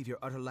can't believe your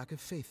utter lack of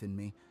faith in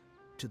me,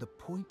 to the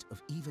point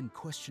of even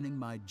questioning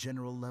my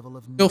general level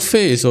of knowledge. Ti ho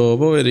offeso,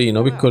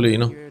 poverino,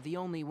 piccolino. You're the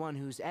only one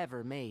who's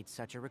ever made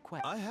such a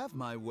request. I have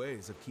my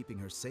ways of keeping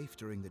her safe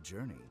during the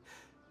journey.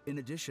 In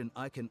addition,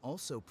 I can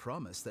also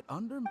promise that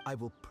I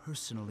will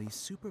personally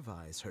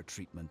supervise her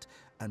treatment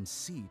and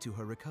see to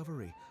her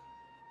recovery.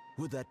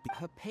 Would that be...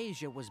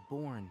 Hypatia was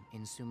born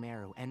in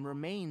Sumeru and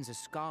remains a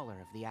scholar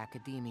of the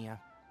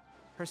academia.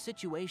 Her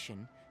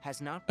situation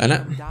has not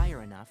become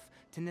dire enough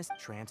to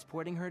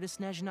transporting her to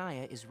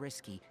Snezhnaya is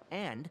risky,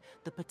 and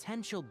the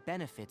potential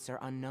benefits are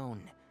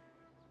unknown.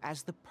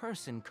 As the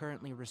person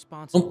currently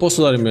responsible... Non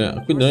posso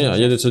darmi... Quindi gli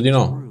ha detto di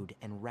no. Rude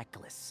and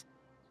reckless.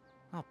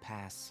 I'll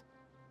pass.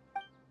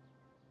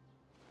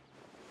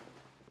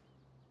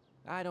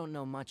 I don't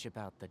know much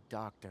about the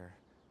doctor,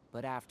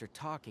 but after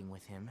talking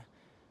with him,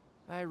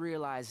 I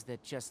realized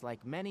that just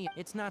like many,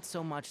 it's not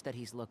so much that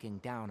he's looking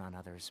down on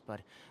others,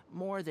 but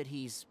more that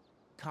he's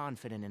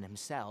confident in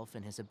himself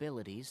and his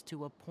abilities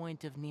to a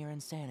point of near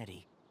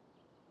insanity.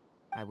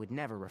 I would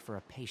never refer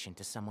a patient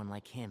to someone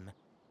like him.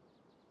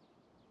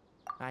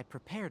 I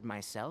prepared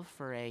myself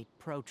for a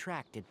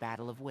protracted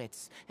battle of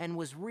wits and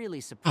was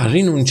really surprised. Ha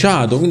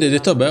rinunciato, quindi hai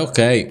detto vabbè, ok.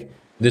 Hai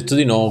detto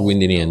di no,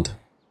 quindi niente.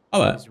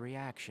 Vabbè. His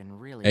reaction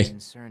really Ehi.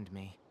 concerned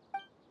me.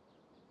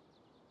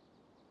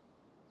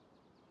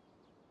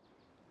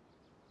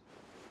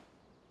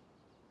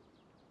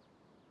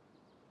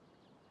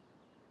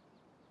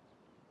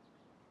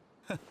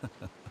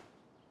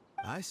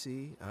 I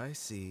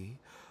see.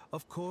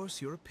 Of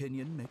course, your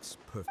opinion makes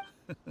perfect.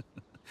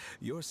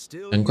 You're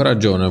still... Hai ancora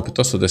ragione, è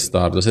piuttosto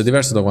testardo. Sei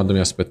diverso da quanto mi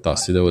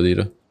aspettassi, devo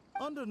dire.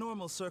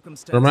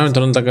 Normalmente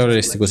non ti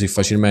caveresti così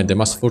facilmente,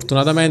 ma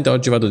sfortunatamente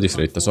oggi vado di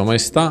fretta. Sua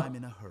Maestà,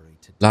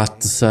 la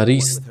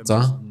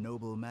Tsaritsa?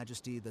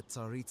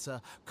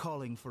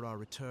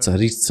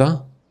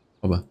 Tsaritsa?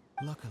 Vabbè.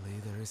 Luckily,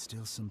 there is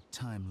still some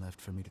time left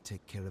for me to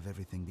take care of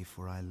everything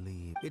before I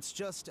leave. It's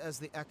just as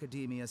the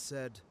academia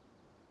said.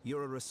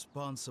 You're a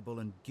responsible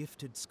and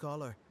gifted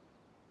scholar.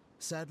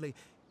 Sadly,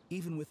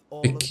 even with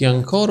all E che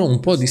ancora un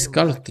po' di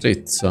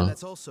scaltrezza.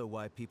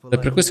 È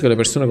per questo che le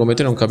persone come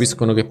te non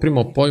capiscono che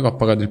prima o poi va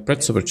pagato il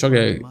prezzo per ciò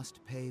che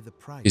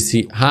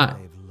si ha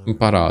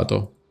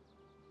imparato.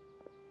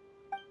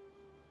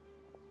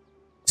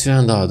 Se n'è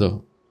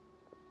andato.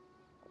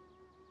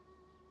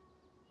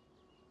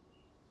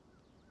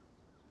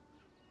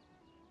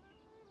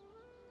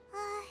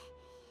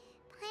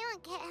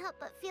 Can't help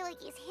but feel like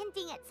he's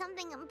hinting at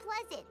something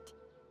unpleasant.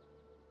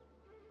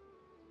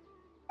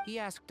 He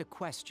asked a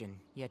question,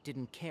 yet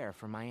didn't care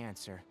for my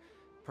answer.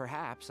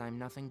 Perhaps I'm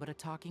nothing but a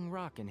talking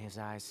rock in his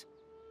eyes.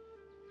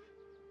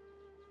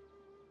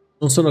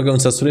 Non sono che un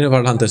sassolino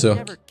parlante ai suoi occhi.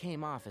 Never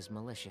came off as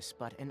malicious,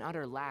 but an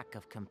utter lack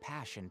of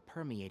compassion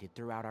permeated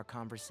throughout our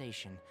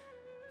conversation.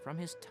 From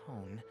his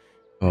tone...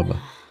 Vabbè.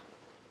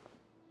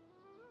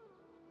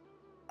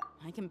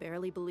 I can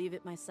barely believe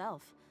it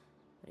myself.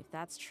 But if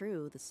that's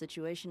true, the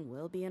situation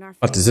will be in our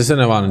Infatti, se se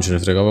ne va non ce ne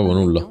frega proprio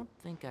nulla.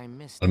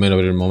 Almeno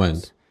per il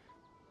momento.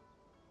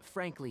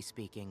 Frankly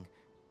speaking,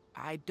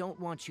 I don't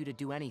want you to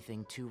do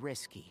anything too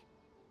risky.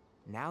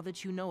 Now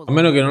that you know... A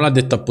meno che non l'ha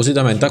detto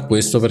appositamente a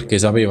questo perché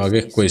sapeva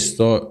che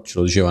questo ce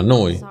lo diceva a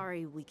noi.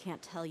 Sorry, we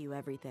can't tell you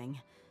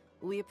everything.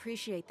 We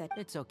appreciate that.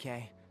 It's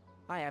okay.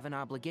 I have an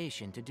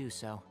obligation to do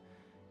so.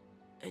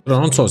 Però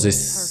non so se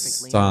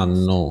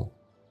sanno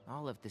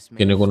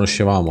che ne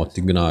conoscevamo a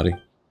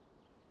Tighnari.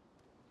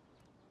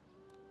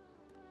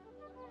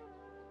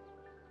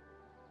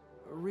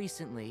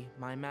 Recently,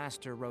 my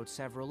master wrote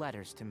several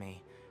letters to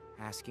me,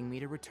 asking me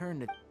to return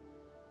to...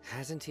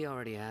 Hasn't he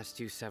already asked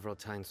you several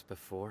times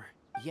before?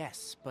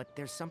 Yes, but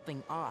there's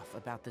something off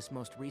about this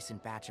most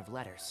recent batch of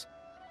letters.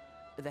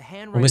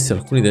 Ho messo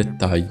alcuni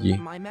dettagli.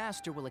 Il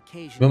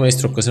mio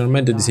maestro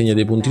occasionalmente disegna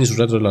dei puntini sul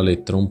retro della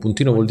lettera. Un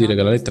puntino vuol dire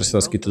che la lettera è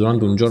stata scritta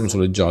durante un giorno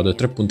soleggiato e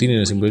 3 puntini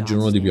ne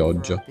simboleggiano uno di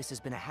pioggia.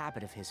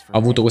 Ha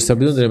avuto questa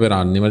abitudine per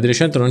anni, ma di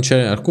recente non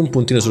c'è alcun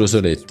puntino sulle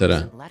sue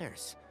lettere.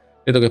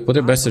 Credo che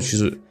potrebbe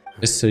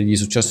essergli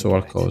successo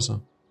qualcosa.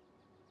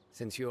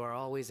 Since you are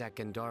always at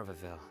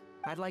Gandharvaville,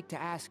 I'd like to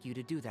ask you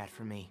to do that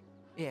for me,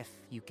 if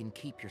you can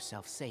keep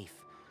yourself safe.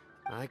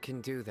 I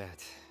can do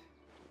that.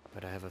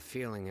 But I have a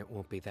feeling it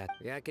won't be that.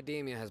 The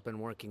academia has been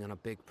working on a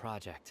big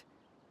project.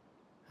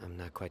 I'm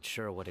not quite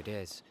sure what it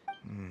is.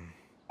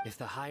 If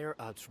the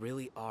higher-ups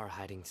really are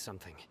hiding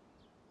something,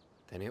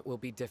 then it will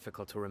be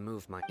difficult to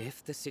remove my...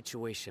 If the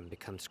situation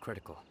becomes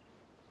critical,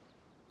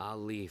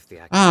 I'll leave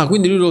the academia. Ah,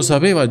 quindi lui lo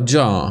sapeva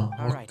già.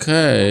 Ok.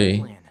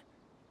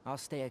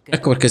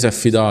 Ecco perché si è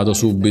affidato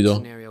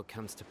subito.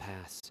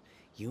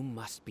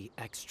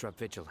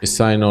 E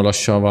Saino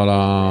lasciava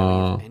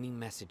la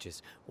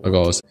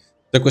cosa.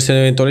 Se questa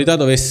eventualità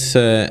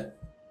dovesse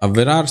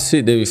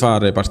Avverarsi, devi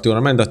fare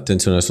particolarmente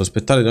attenzione a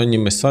sospettare di ogni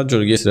messaggio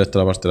richiesto diretto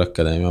da parte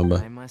dell'Accademia.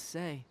 Vabbè.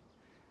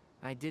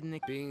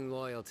 Being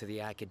loyal to the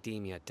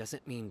academia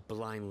doesn't mean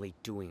blindly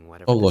doing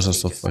whatever O the cosa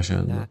sto sages say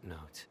in facendo? that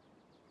note.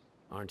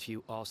 Aren't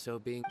you also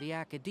being the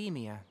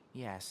academia?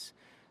 Yes.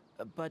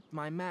 But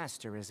my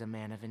master is a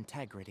man of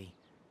integrity.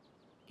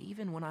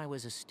 Even when I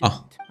was a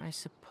student, I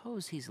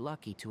suppose he's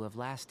lucky to have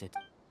lasted.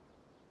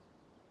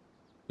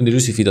 Quindi lui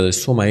si fida del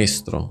suo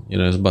maestro,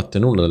 gliene sbatte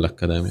nulla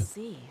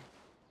dell'Accademia.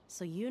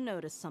 So you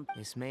noticed something.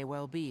 This may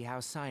well be how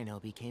Sino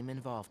became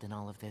involved in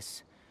all of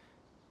this.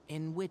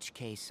 In which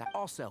case,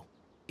 also,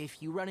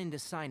 if you run into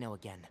Sino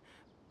again,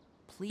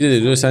 Dite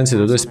dei due sensi e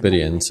delle due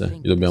esperienze,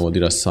 gli dobbiamo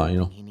dire a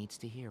Sino.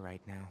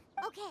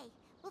 Okay,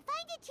 we'll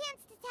find a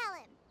chance to tell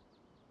him.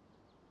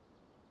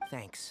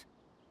 Thanks.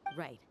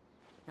 Right.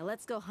 Now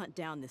let's go hunt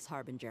down this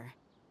harbinger.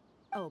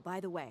 Oh, by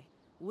the way,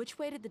 which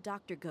way did the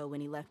doctor go when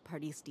he left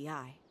Parte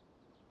Dehya?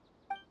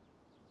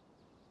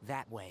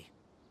 That way.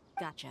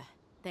 Gotcha.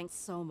 Thanks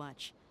so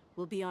much.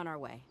 We'll be on our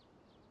way.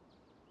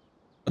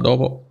 A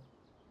dopo.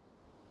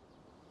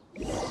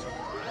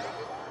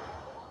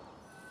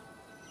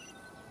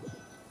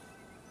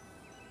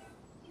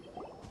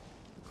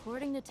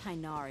 According to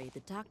Tighnari, the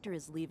doctor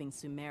is leaving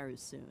Sumeru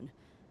soon.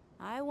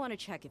 I want to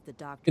check if the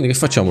doctor. Quindi che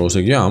facciamo? Lo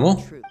seguiamo?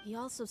 He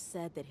also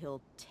said that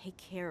he'll take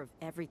care of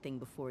everything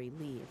before he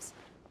leaves.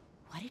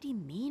 What did he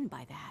mean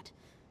by that?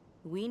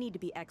 We need to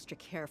be extra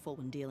careful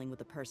when dealing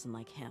with a person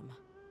like him.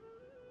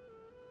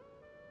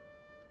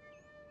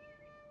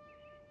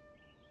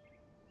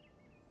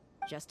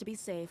 Just to be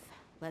safe,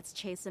 let's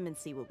chase him and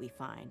see what we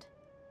find.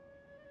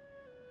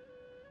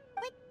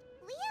 But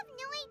we have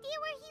no idea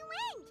where he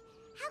went.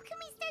 How can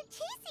we start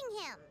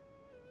chasing him?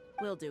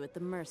 We'll do it the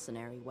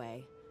mercenary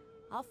way.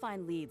 I'll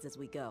find leads as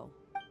we go.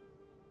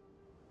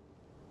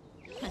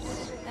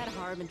 That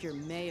harbinger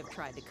may have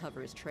tried to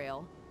cover his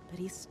trail, but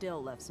he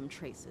still left some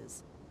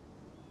traces.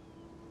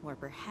 Or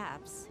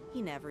perhaps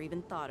he never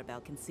even thought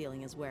about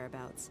concealing his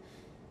whereabouts.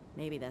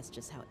 Maybe that's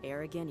just how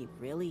arrogant he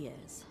really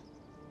is.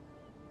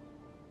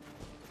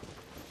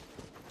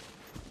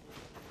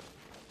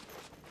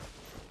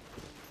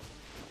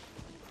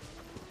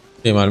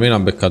 Sì, ma almeno ha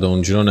beccato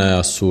un girone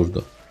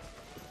assurdo.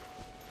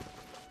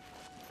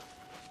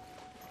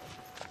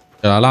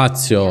 La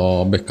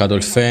Lazio ha beccato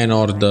il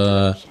Feyenoord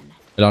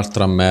e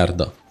l'altra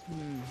merda.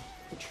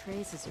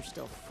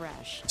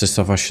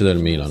 Stessa fascia del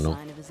Milan, no?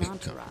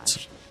 Che cazzo.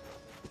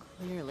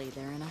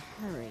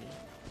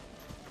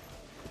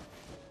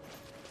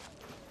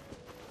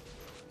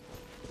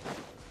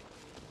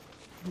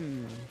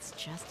 It's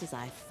just as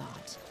I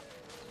thought.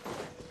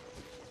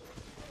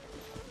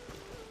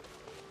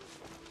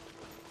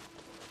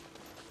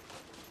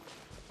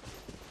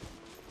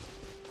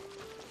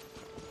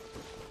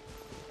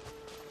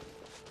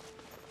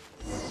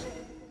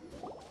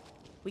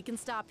 We can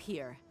stop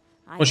here.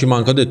 Poi ci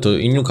manca, ho detto,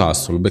 in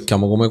Newcastle.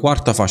 Becchiamo come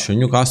quarta fascia in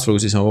Newcastle,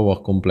 così siamo proprio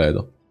a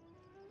completo.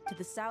 To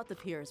the south of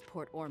here is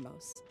Porto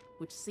Ormos,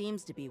 which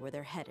seems to be where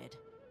they're headed.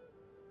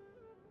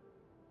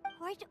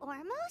 Porto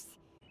Ormos?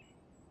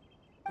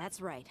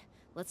 That's right.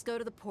 Let's go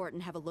to the port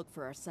and have a look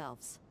for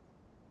ourselves.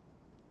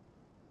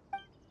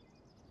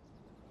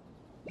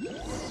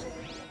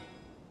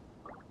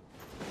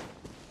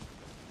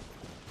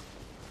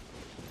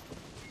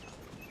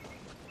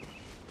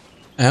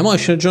 Mo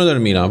esce il giorno del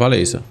Milan,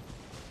 palese.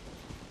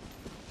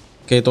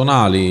 Che i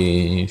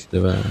tonali ci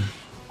deve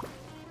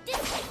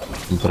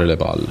rompere le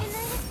palle.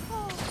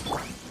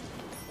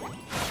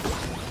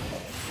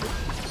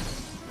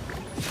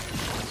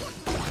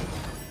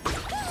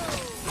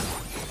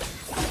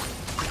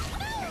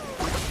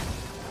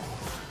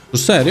 Sul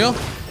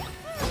serio?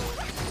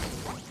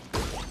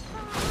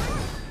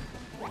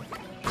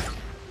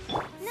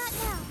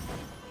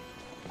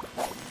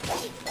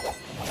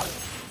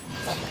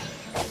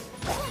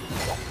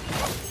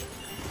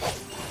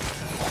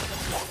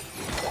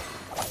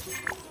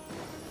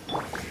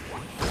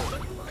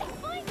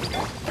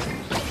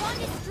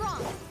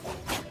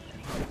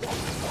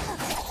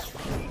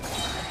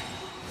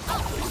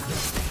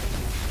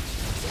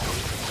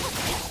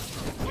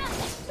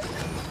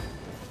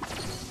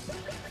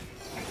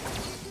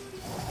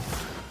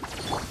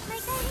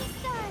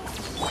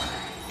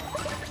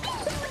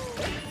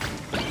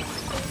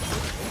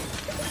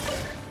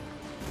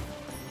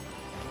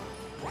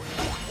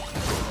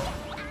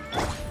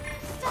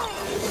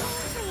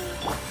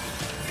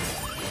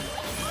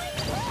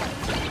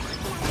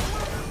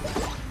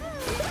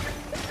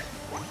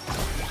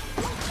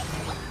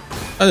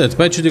 Ha detto,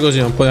 peggio di così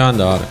non poteva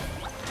andare.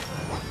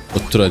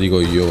 Rottura di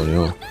coglioni,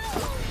 oh.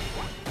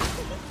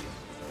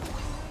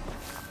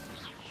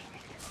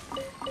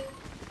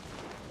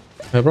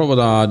 È proprio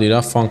da dire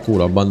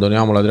affanculo,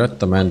 abbandoniamola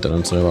direttamente,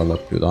 non se ne parla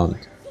più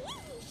tanto.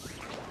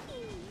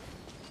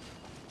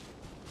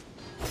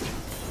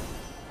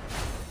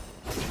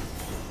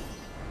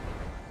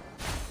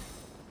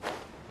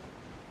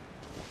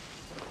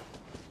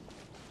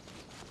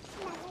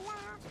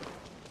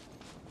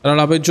 Era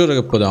la peggiore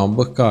che potevamo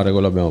beccare,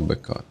 quella abbiamo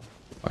beccato.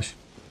 Facile.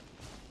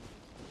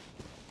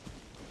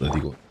 La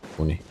dico,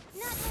 buoni.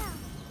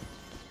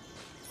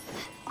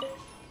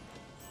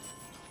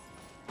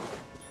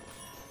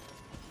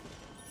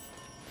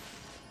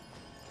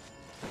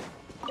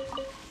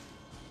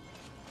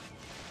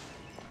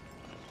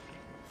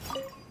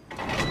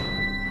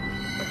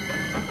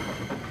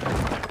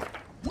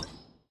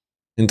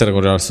 Inter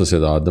con Real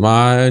Sociedad.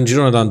 Ma è un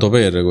girone tanto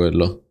per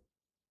quello.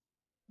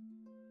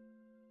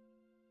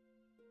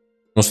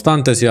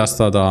 Nonostante sia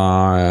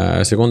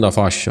stata seconda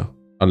fascia.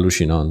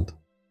 Allucinante.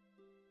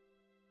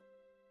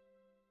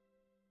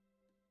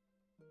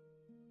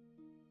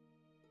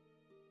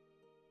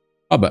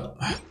 Vabbè.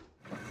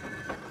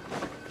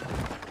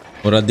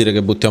 Vorrà dire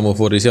che buttiamo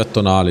fuori sia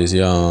Tonali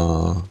sia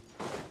a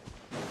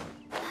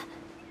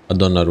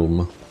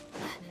Donnarumma.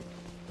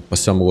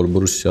 Passiamo col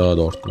Borussia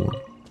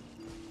Dortmund.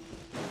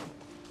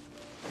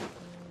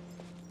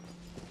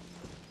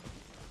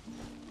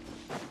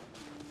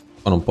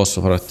 Ma non posso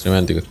fare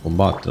altrimenti che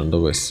combattere, non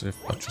devo essere.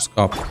 Faccio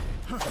scappo.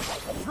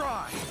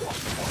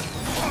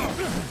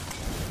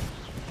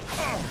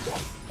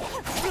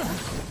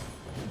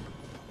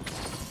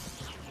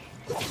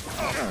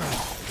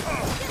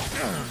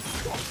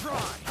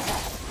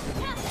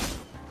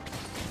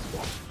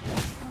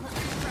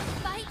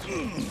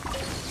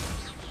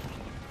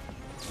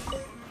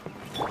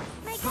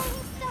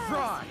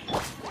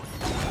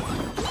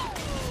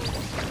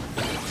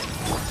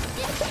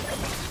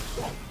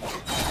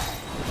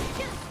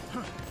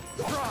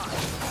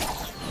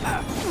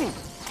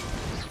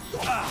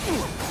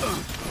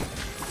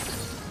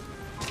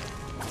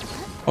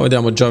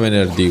 Vediamo già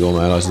venerdì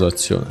com'è la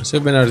situazione. Se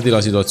venerdì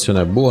la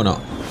situazione è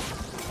buona,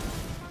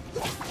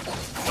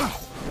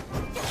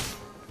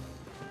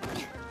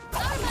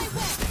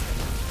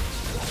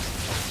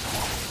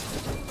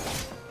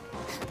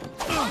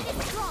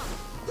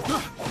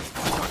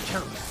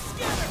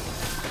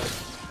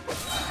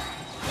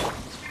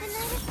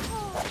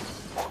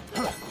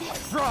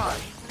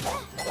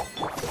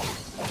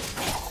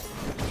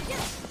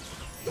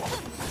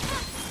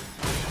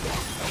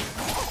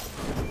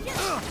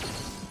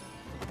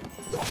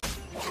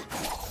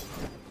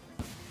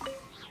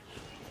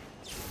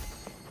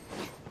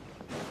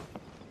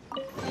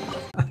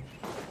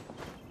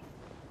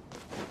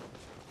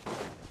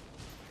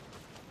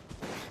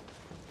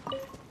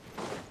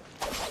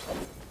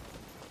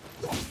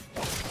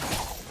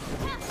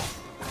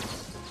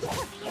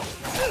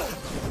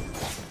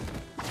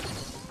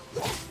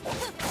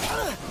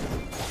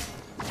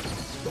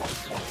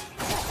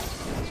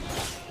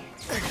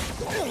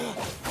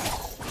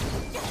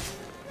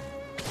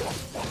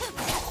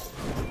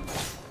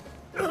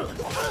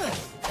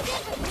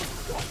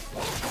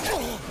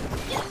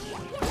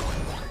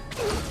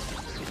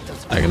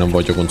 che non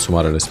voglio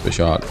consumare le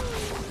speciali.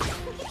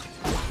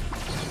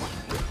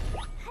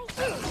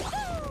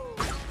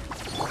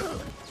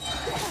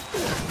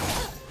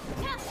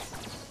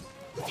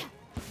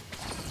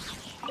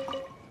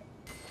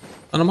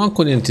 Non ho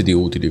manco niente di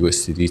utili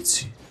questi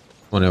tizi.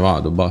 Me ne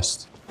vado,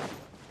 basta.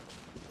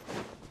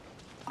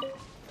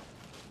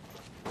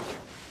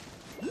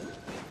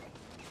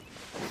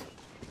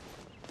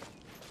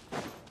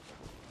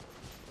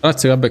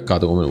 Grazie che ha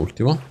beccato come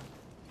ultimo.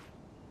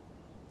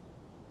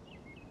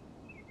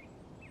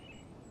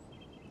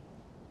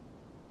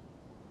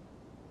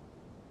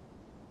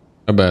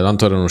 Vabbè,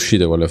 tanto erano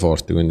uscite quelle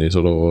forti, quindi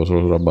solo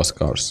roba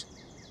scarsa.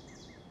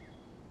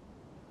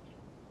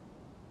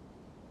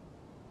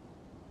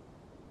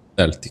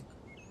 Celtic.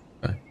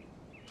 Okay.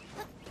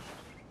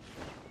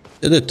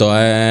 Ti ho detto,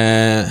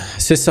 è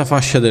stessa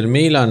fascia del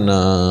Milan.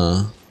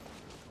 La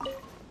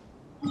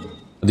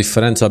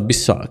differenza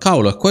abissale.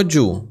 Cavolo, è qua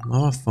giù. Ma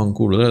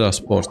vaffanculo, dai la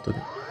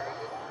sport.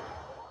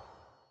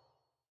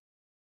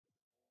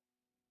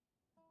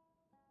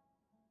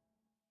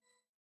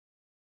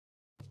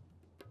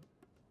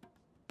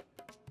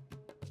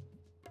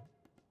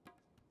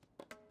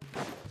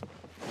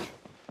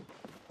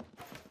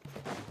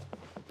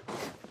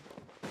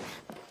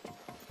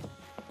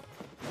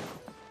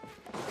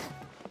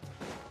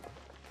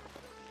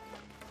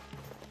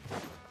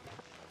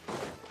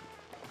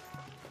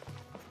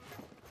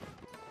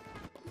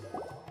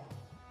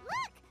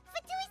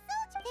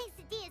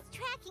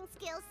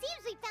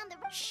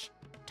 Shh!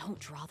 Don't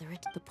draw there.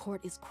 The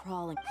port is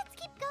crawling. Let's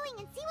keep going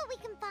and see what we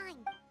can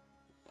find.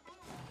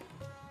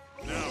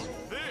 Now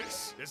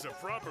this is a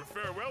proper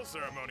farewell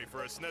ceremony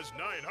for a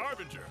Snezhnayan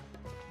Harbinger.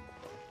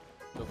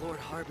 The Lord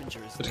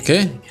Harbinger is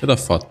Perché? Che l'ha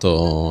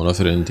fatto la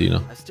Fiorentina?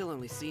 I've still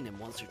only seen him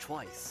once or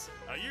twice.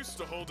 I used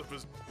to hold a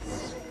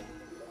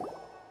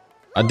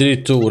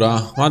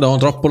Addirittura? Madonna,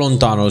 troppo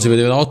lontano, si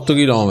vedeva da 8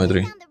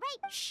 km.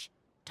 Shh!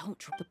 Don't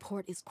draw. The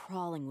port is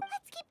crawling.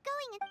 Let's keep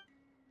going and...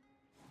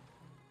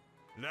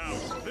 Now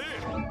this.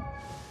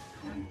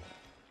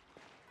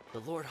 The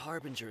Lord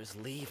Harbinger is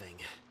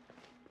leaving.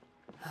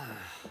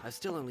 I've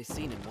still only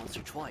seen him once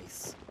or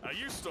twice. I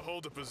used to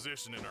hold a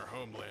position in our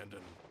homeland,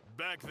 and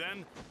back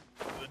then,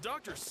 the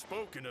doctor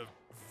spoke in a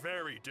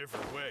very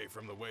different way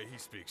from the way he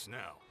speaks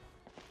now.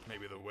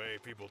 Maybe the way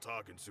people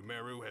talk in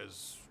Sumeru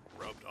has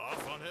rubbed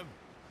off on him?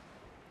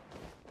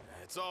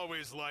 It's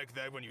always like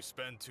that when you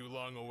spend too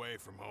long away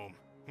from home.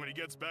 When he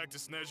gets back to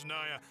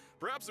Snezhnaya,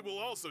 perhaps it will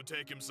also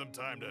take him some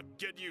time to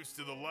get used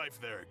to the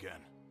life there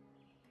again.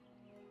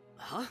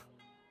 Huh?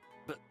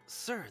 But,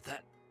 sir,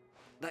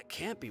 that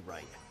can't be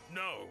right.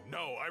 No,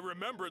 I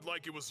remember it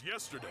like it was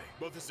yesterday.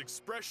 Both his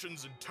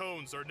expressions and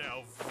tones are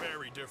now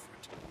very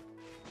different.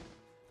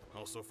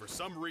 Also, for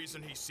some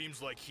reason, he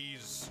seems like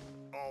he's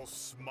all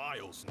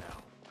smiles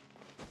now.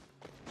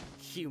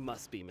 You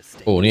must be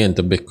mistaken. Oh,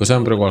 niente, becco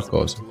sempre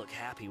qualcosa.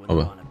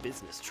 Vabbè.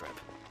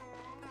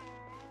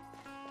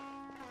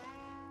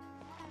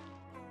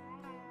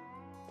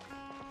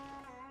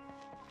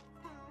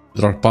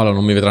 Dietro al palo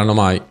non mi vedranno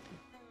mai.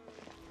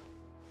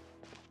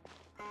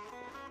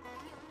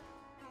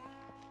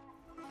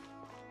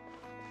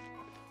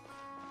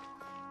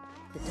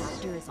 The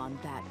doctor is on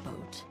that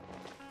boat.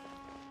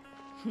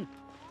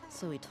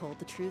 So he told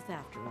the truth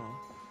after all.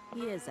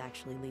 He is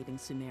actually leaving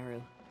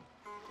Sumeru.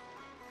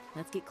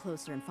 Let's get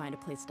closer and find a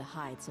place to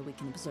hide so we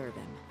can observe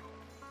him.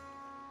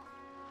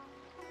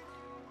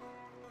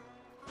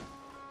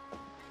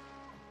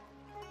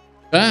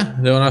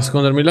 Devo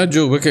nascondermi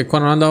laggiù perché qua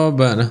non andava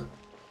bene.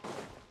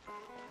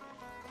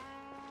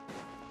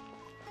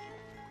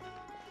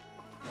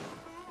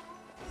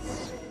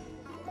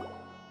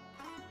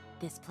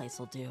 This place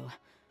will do.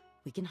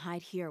 We can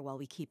hide here while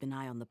we keep an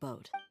eye on the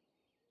boat.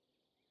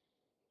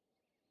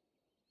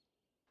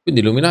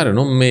 Quindi Luminare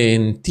non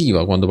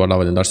mentiva quando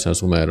parlava di andarsene a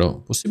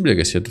Sumeru. Possibile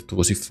che sia tutto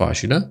così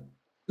facile?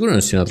 Sicuro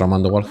non stia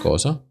tramando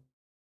qualcosa?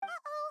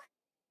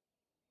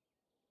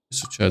 Che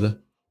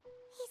succede?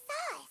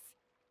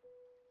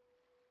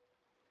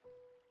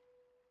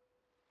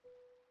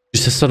 Ci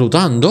sta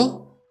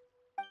salutando?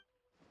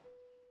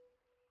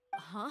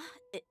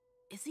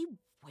 Is he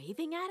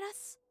waving at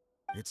us?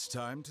 It's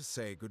time to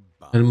say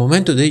goodbye. È il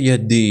momento degli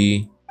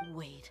addi.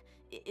 Wait,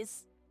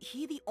 is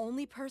he the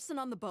only person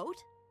on the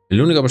boat? È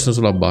l'unica persona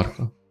sulla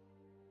barca.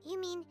 You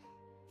mean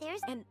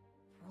there's... And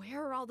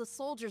where are all the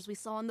soldiers we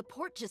saw in the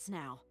port just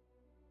now?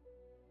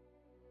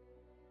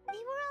 They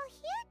were all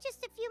here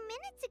just a few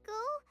minutes ago.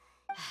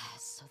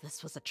 So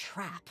this was a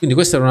trap. Quindi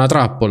questa era una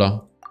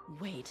trappola.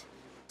 Wait,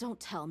 don't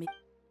tell me.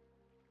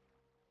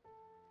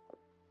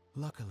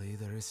 Luckily,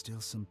 there is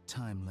still some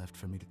time left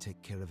for me to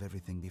take care of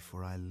everything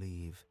before I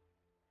leave.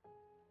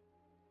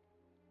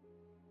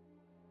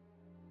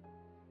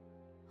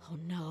 Oh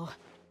no.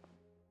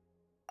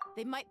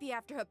 They might be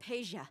after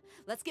Hypatia.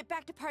 Let's get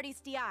back to Party's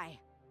DI.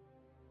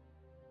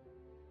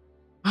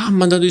 Ah, ha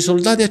mandato i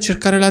soldati a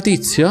cercare la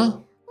tizia?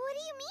 What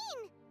do you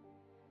mean?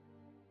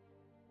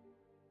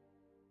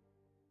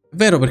 È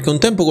vero, perché un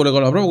tempo collegò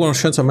la propria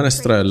conoscenza a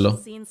menestrello.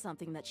 Seen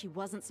something that she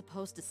wasn't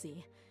supposed to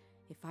see.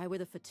 If I were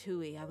the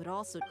Fatui, I would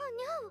also... Oh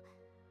no!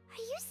 Are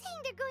you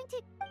saying they're going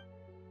to...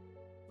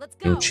 Let's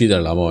E go!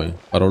 ucciderla poi,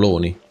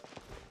 paroloni.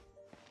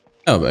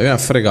 Vabbè, mi ha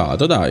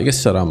fregato, dai, che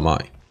sarà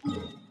mai?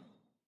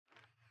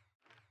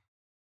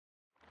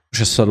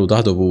 Ci ha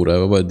salutato pure,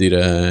 poi a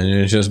dire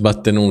non ci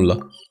sbatte nulla.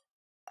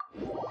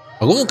 Ma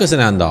comunque se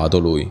n'è andato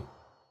lui.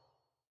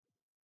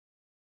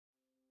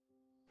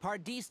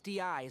 Pardee's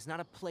DI is not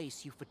a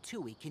place you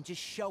Fatui can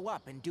just show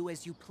up and do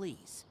as you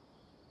please.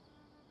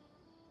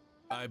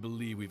 I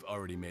believe we've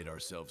already made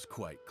ourselves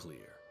quite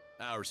clear.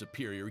 Our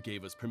superior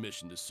gave us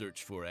permission to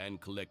search for and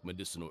collect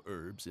medicinal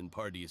herbs in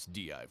Pardee's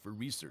DI for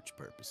research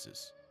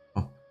purposes.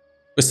 Oh.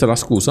 Questa è la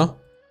scusa?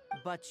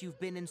 But you've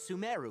been in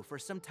Sumeru for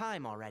some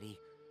time already.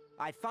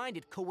 I find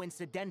it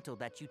coincidental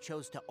that you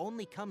chose to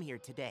only come here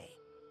today.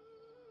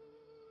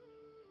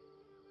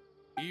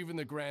 Even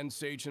the Grand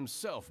Sage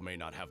himself may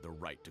not have the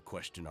right to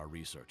question our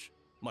research,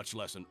 much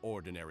less an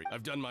ordinary.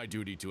 I've done my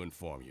duty to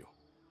inform you.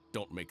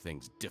 Don't make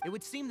things difficult. It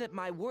would seem that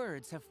my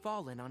words have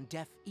fallen on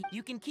deaf ears.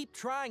 You can keep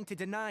trying to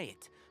deny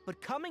it,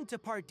 but coming to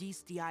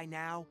Pardee's DI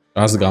now...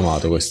 Ha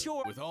sgamato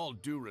questo. With all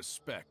due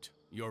respect,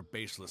 your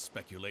baseless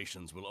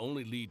speculations will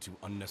only lead to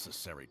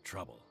unnecessary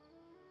trouble.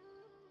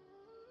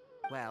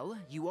 Well,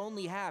 you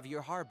only have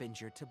your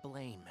Harbinger to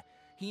blame.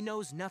 He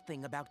knows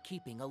nothing about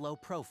keeping a low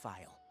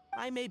profile.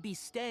 I may be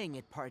staying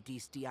at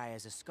Pardee's DI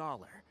as a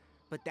scholar,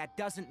 but that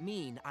doesn't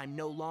mean I'm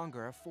no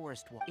longer a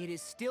forest wolf. It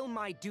is still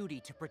my duty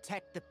to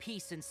protect the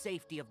peace and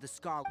safety of the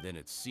scholar. Then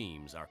it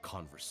seems our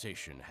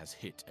conversation has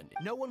hit an...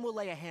 No one will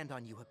lay a hand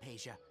on you,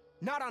 Hypatia.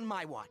 Not on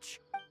my watch.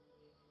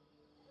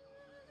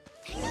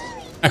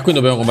 E qui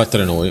dobbiamo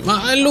combattere noi.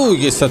 Ma è lui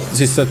che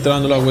si sta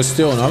tirando la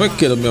questione. Ma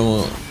perché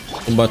dobbiamo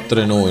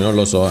combattere noi? Non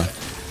lo so,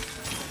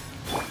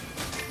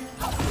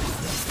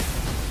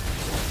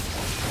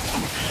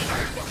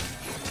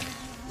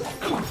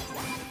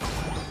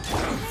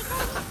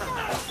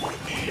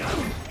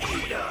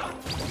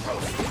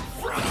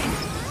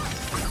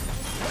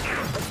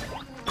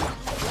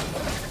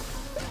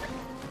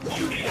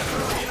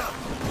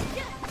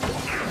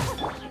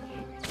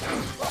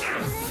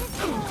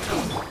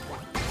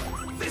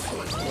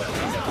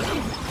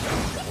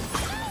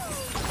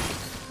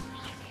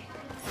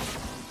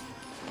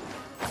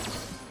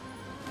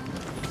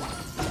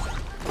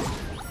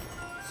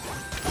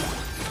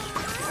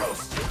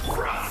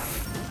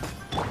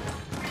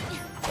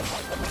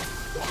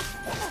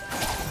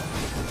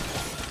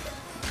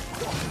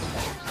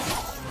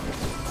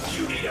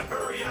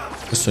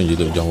 Adesso non gli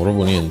dobbiamo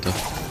proprio niente.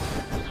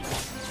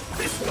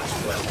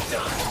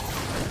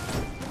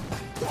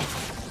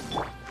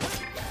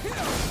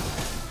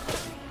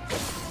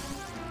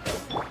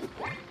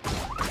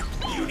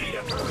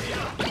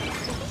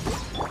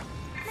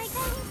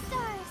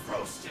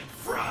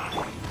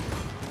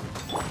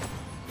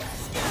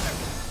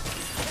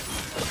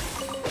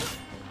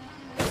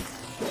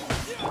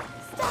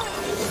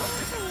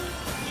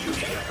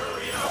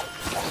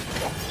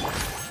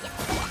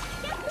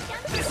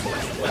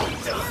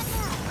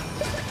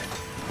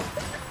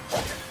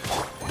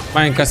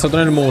 Vai incassato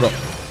nel muro.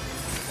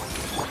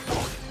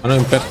 Ma noi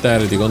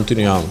imperterriti,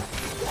 continuiamo.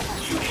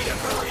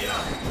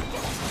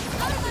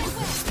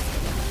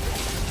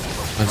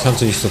 Nel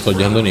senso gli sto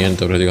togliendo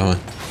niente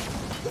praticamente.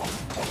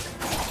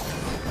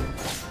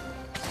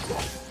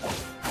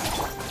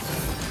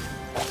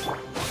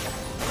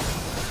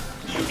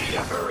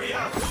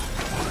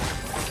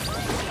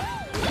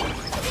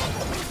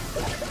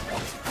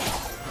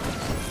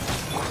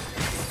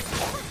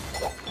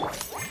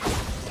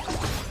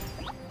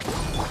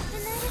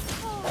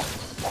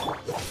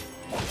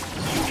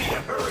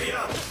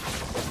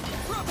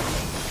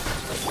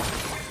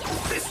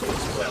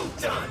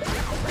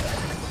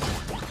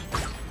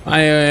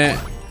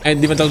 È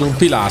diventato un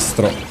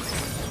pilastro.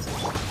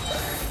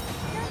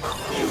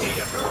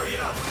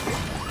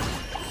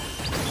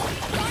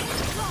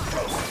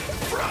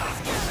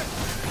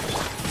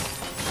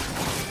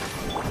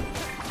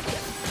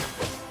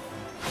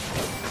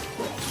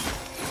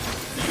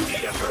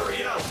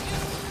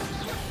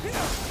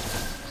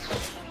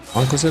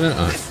 Manco se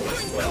ne...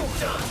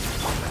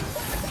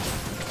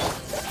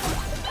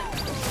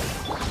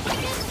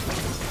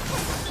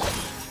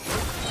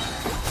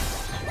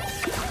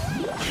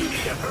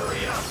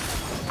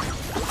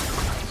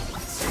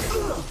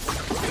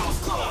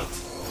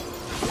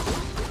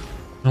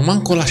 Non ho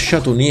manco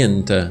lasciato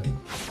niente.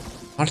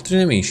 Altri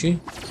nemici?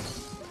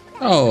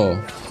 Oh,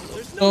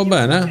 tutto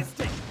bene?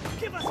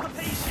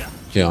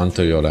 Che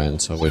quanta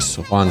violenza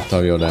questo, quanta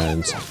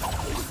violenza.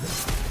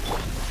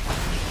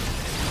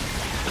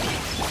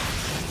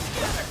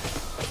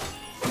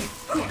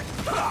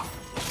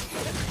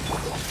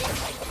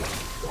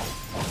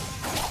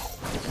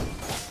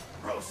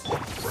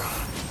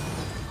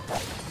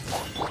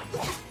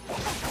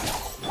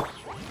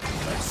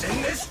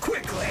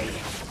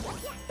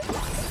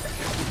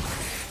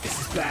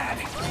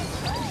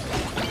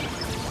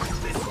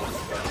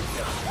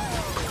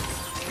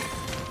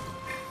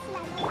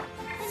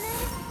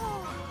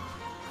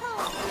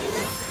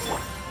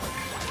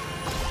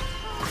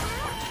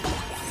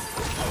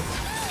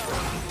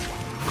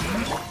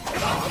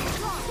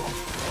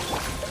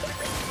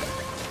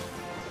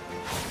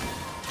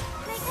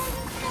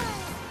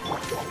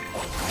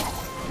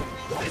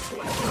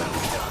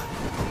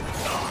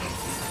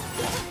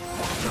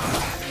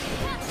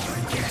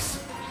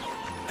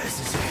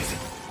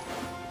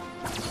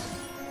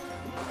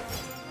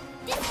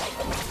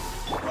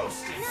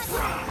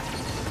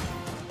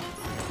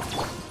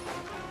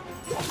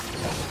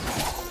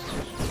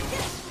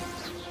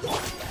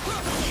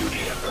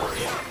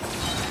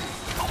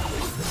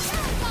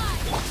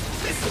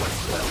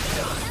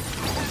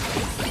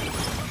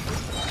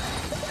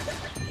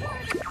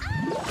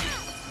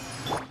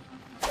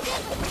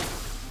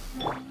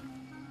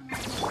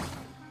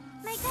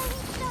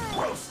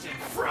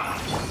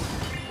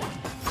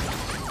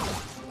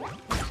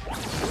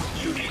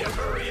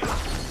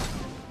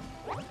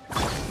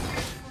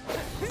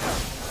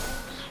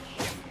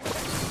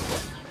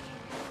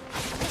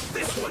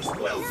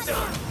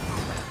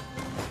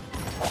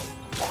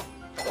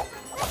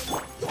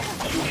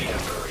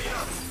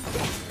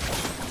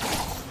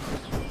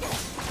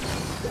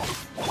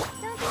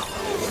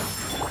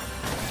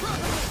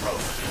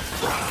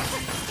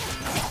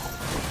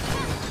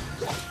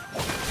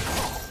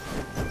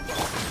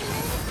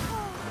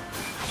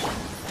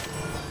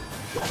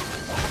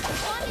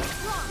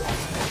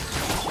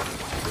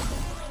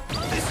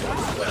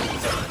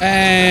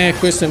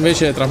 Questo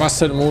invece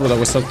trapassa il muro da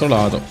quest'altro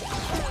lato.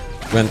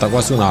 Diventa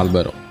quasi un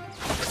albero.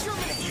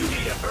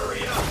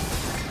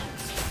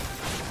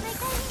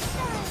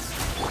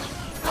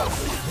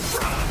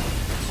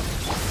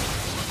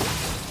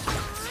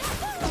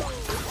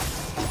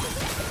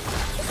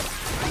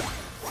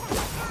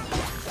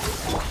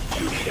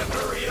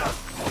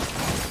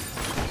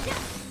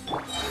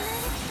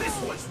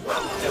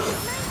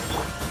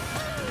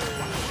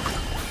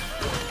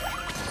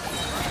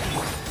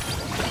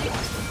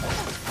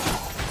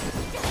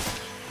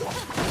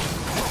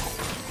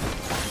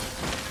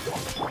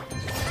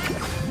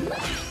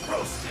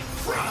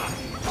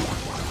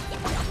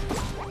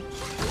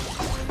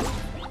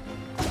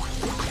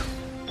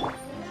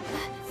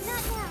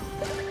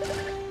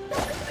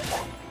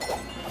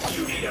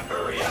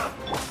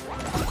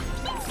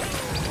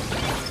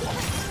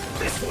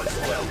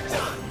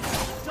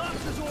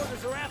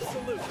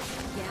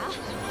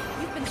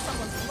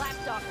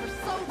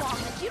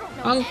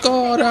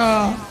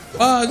 Ancora!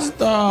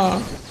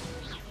 Basta!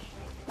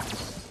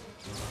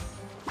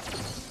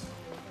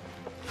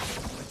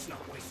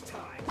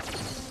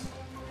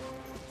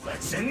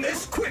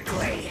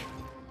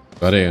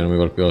 Pare che non mi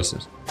colpiva lo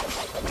stesso.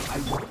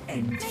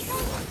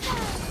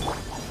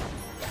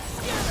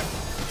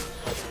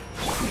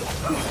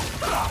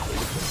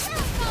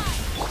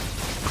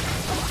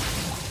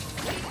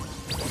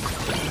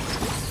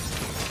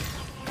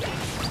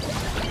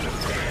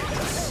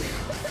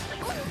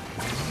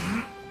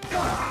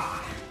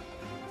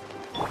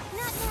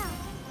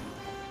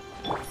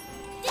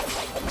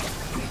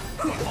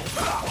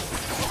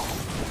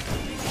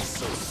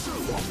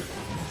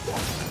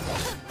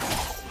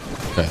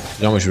 Ok,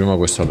 vediamoci prima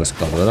questo alle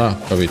scatole, dai,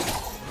 capito?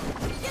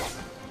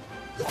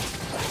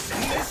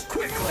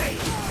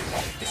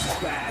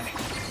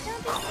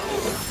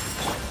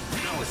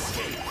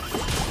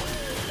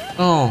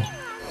 No.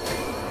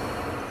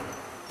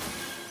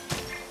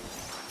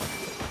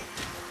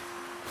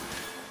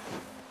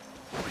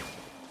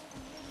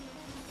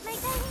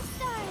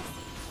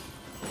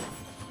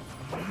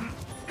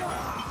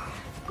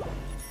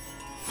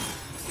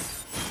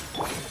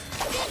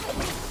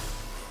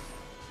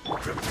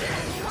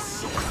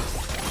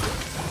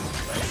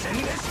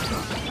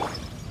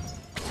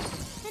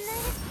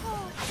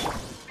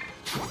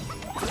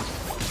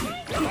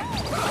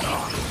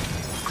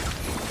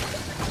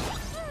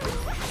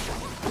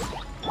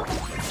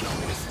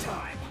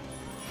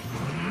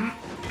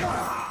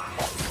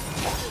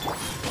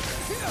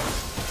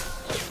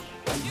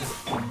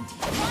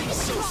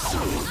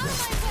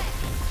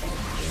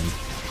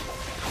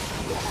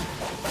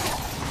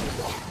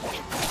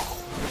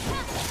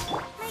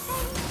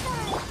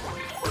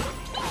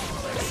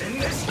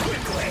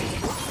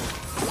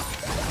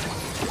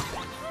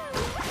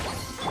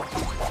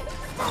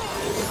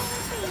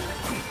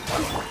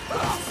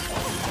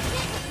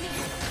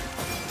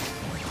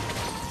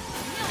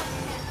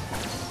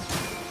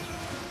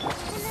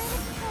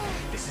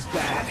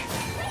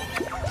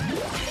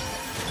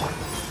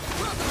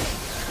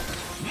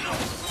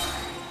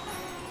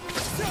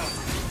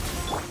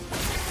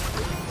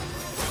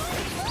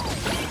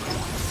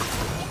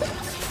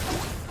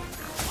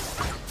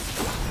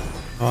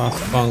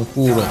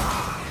 Vaffanculo.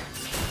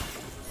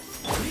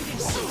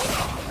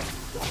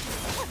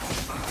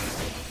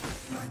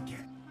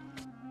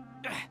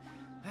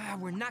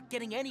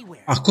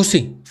 Ah,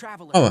 così.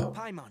 Vabbè.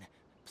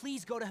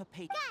 Please go to Got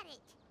it.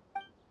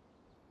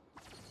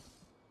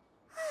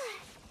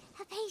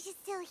 Hypatia's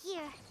still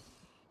here.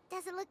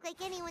 Doesn't look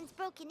like anyone's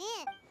broken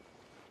in.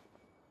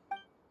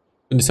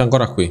 Quindi sta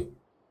ancora qui.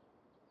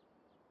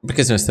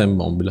 Perché se ne sta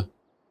immobile?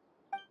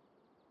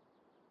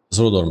 Sta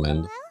solo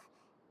dormendo.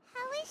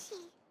 How is she?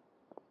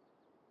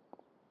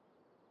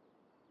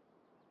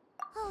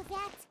 Oh,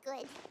 that's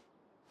good.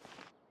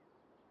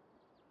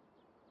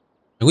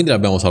 E quindi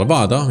l'abbiamo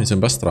salvata? Mi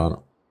sembra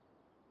strano.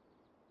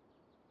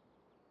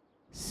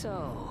 So,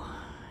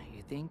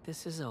 you think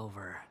this is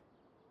over?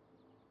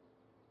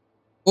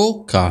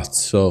 Oh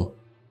cazzo.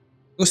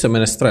 Questo è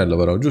menestrello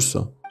però,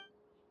 giusto?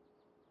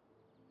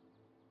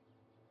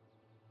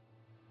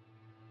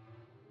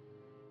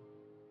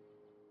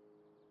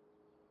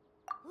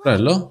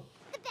 Menestrello?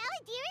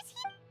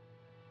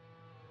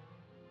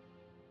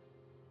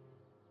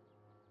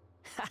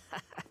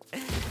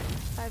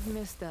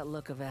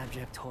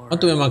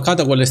 Quanto mi è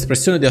mancata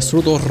quell'espressione di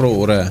assoluto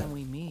orrore.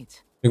 Mi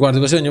guardi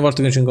così ogni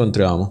volta che ci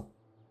incontriamo.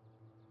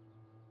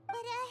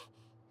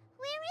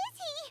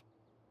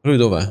 Lui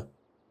dov'è?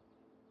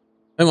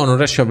 Ma non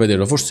riesce a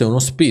vederlo. Forse è uno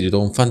spirito,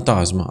 un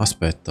fantasma.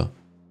 Aspetta.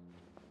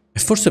 E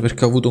forse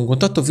perché ho avuto un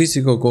contatto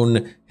fisico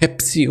con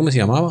Hepsi. Come si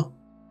chiamava?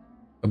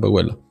 Vabbè,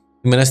 quello.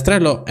 Il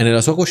menestrello è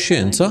nella sua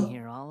coscienza?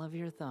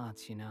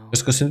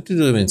 Riesco a sentire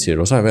i tuoi pensieri,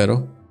 lo sai,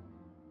 vero?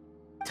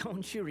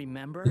 Non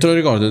te lo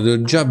ricordo, ti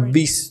ho già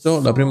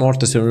visto la prima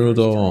volta sei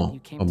venuto...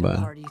 Vabbè.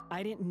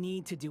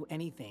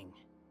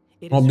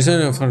 Non ho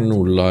bisogno di fare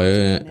nulla,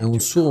 è un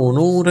suo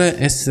onore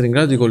essere in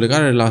grado di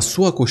collegare la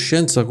sua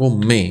coscienza con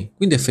me.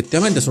 Quindi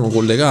effettivamente sono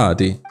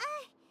collegati.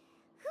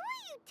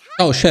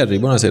 Ciao Sherry,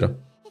 buonasera.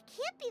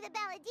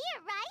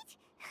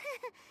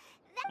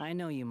 I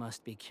know you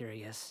must be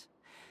curious.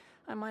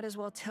 I might as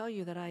well tell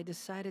you that I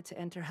decided to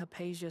enter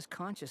Hypatia's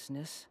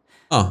consciousness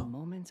the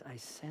moment I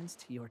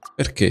sensed your...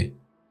 Perché?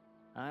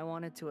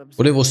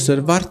 Volevo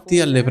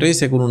osservarti alle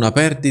prese con una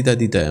perdita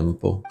di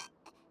tempo.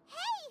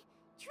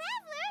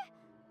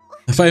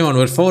 Fai mano,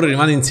 per favore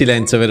rimani in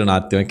silenzio per un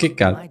attimo. Che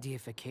cazzo?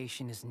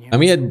 La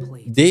mia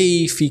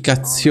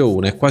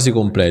deificazione è quasi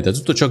completa.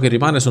 Tutto ciò che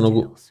rimane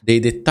sono dei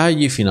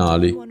dettagli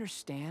finali.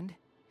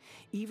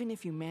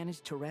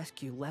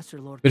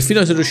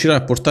 Perfino se riuscirai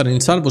a portare in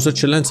salvo Sua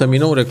Eccellenza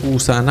minore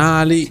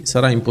Kusanali,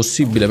 sarà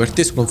impossibile per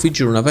te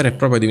sconfiggere una vera e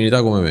propria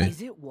divinità come me.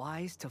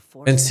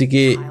 Pensi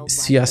che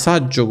sia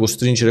saggio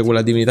costringere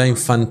quella divinità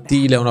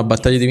infantile a una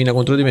battaglia divina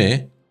contro di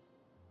me?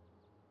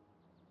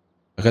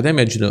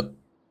 L'Accademia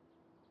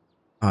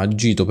ha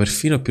agito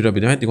perfino più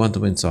rapidamente di quanto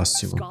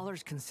pensassimo.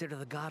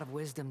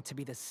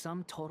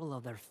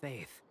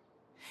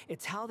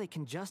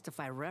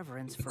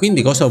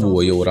 Quindi cosa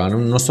vuoi ora?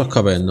 Non sto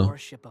capendo.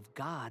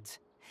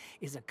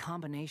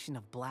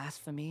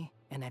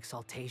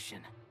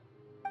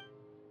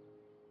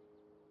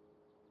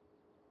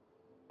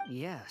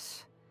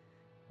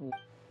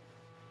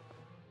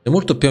 È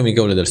molto più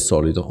amichevole del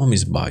solito, o mi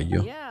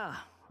sbaglio?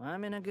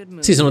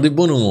 Sì, sono di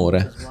buon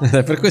umore.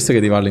 È per questo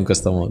che ti parlo in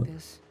questo modo.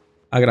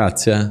 Ah,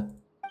 grazie.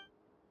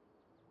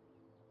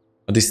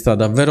 Ma ti sta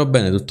davvero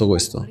bene tutto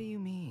questo? Che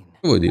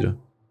vuoi dire?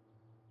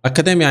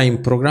 L'Accademia ha in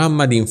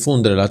programma di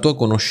infondere la tua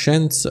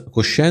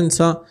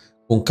coscienza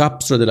con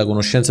capsule della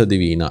conoscenza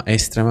divina. È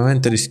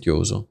estremamente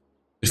rischioso.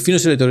 Perfino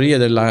se le teorie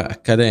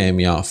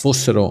dell'Accademia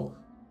fossero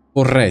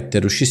corrette e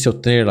riuscissi a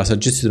ottenere la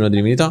saggezza di una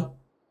divinità,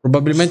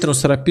 Probabilmente non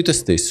sarai più te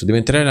stesso,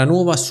 diventerai la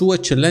nuova sua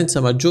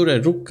eccellenza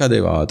maggiore Rukka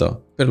Devata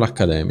per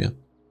l'Accademia.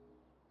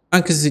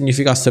 Anche se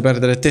significasse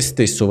perdere te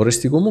stesso,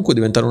 vorresti comunque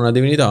diventare una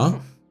divinità?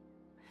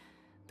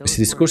 Questi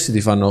discorsi ti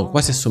fanno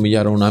quasi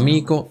assomigliare a un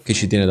amico che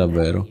ci tiene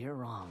davvero.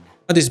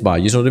 Ma ti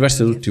sbagli, sono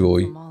diversi da tutti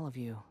voi.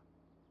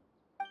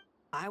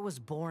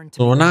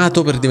 Sono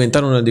nato per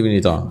diventare una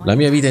divinità. La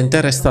mia vita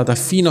intera è stata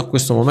fino a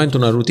questo momento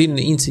una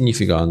routine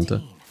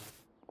insignificante.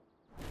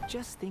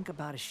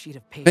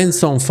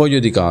 Pensa a un foglio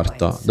di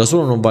carta, da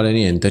solo non vale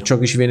niente, è ciò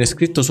che ci viene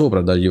scritto sopra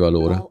a dargli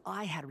valore.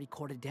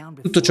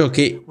 Tutto ciò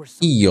che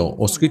io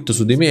ho scritto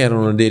su di me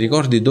erano dei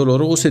ricordi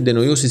dolorosi e dei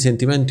noiosi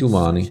sentimenti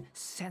umani.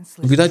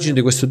 Stupidaggini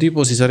di questo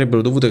tipo si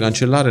sarebbero dovute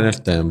cancellare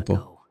nel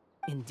tempo.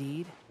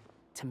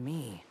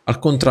 Al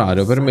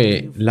contrario, per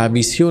me, la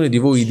visione di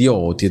voi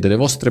idioti e delle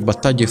vostre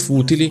battaglie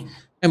futili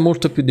è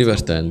molto più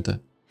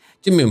divertente.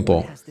 Dimmi un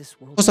po',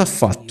 cosa ha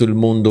fatto il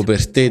mondo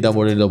per te da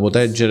volerlo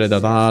proteggere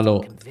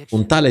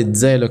con tale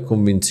zelo e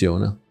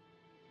convinzione?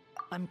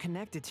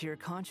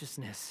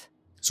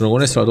 Sono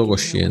connesso alla tua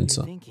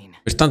coscienza.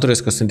 Pertanto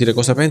riesco a sentire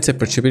cosa pensi e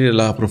percepire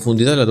la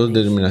profondità della tua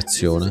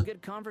determinazione.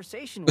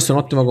 Questa è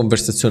un'ottima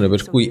conversazione,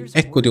 per cui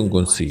eccoti un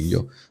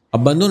consiglio.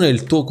 Abbandona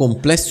il tuo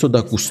complesso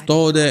da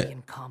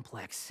custode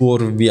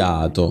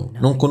fuorviato.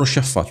 Non conosci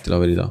affatto la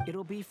verità.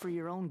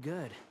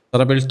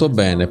 Sarà per il tuo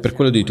bene e per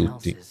quello di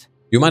tutti.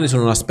 Gli umani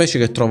sono una specie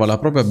che trova la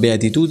propria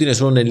beatitudine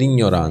solo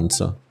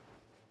nell'ignoranza.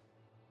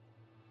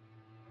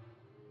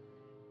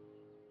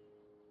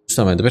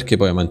 Giustamente, perché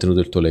poi hai mantenuto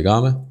il tuo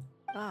legame?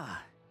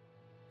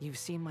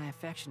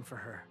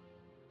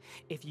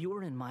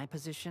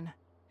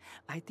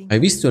 Hai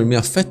visto il mio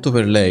affetto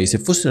per lei? Se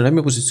fossi nella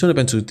mia posizione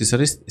penso che ti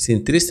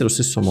sentiresti allo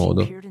stesso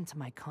modo.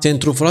 Si è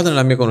intrufolata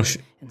nella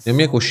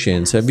mia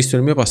coscienza e ha visto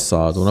il mio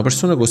passato. Una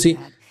persona così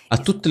ha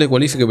tutte le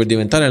qualifiche per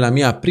diventare la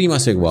mia prima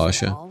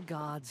seguace.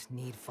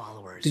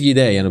 Tutti gli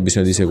dei hanno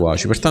bisogno di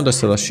seguaci, pertanto è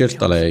stata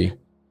scelta lei.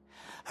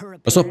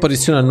 La sua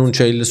apparizione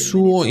annuncia il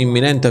suo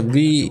imminente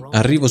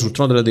arrivo sul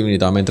trono della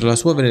divinità, mentre la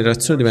sua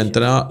venerazione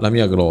diventerà la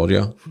mia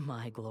gloria.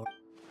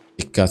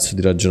 Che cazzo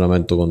di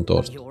ragionamento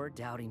contorto.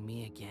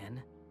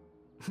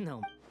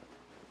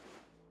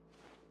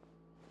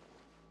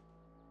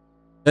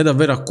 Se hai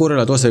davvero a cuore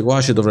la tua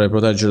seguace, dovrai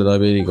proteggerla dai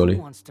pericoli.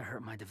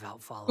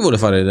 Chi vuole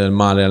fare del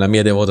male alla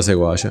mia devota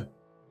seguace?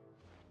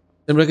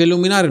 Sembra che il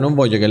luminare non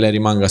voglia che lei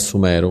rimanga a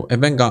Sumeru e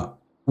venga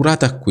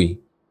curata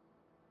qui.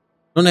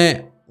 Non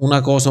è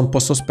una cosa un po'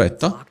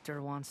 sospetta?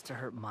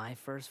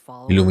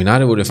 Il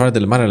luminare vuole fare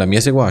del male alla mia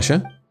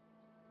seguace?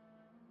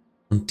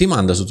 Non ti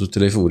manda su tutte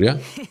le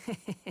furie?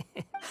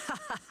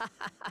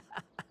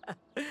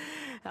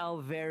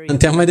 Non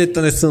ti ha mai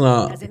detto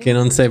nessuno che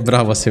non sei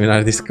bravo a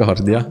seminare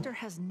discordia?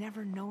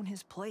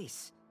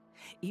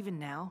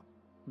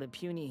 The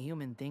puny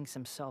human thinks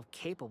himself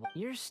capable.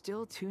 You're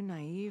still too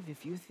naive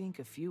if you think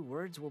a few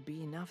words will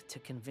be enough to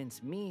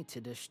convince me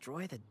to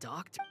destroy the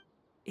doctor.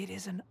 It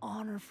is an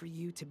honor for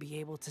you to be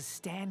able to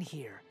stand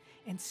here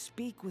and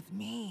speak with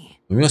me.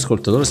 Il mio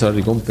ascoltatore sarà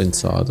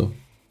ricompensato.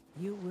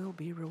 You will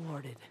be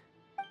rewarded.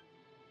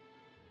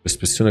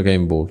 L'espressione che hai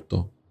in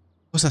volto.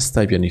 Cosa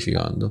stai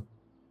pianificando?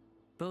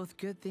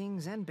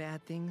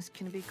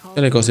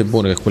 E le cose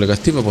buone e quelle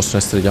cattive possono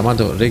essere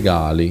chiamate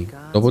regali.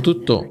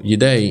 Dopotutto, gli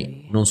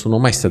dei non sono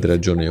mai stati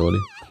ragionevoli.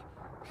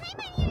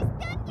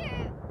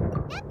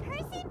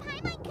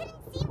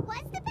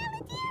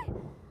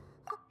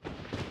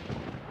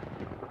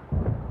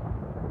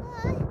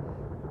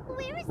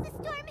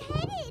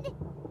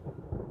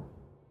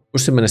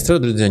 Forse il menestrello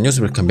delle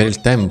diagnosi per cambiare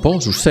il tempo?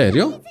 Sul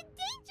serio?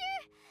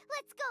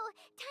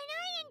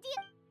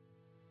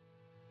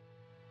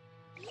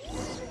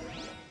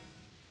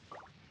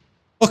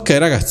 Ok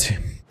ragazzi,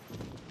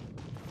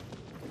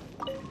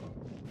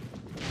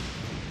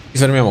 ci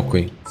fermiamo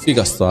qui.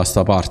 Figa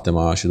sta parte,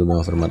 ma ci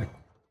dobbiamo fermare qui.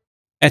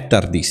 È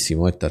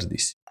tardissimo, è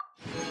tardissimo.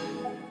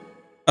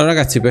 Allora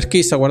ragazzi, per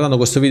chi sta guardando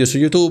questo video su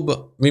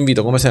YouTube, vi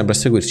invito come sempre a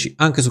seguirci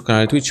anche sul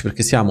canale Twitch,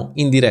 perché siamo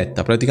in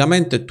diretta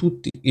praticamente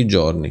tutti i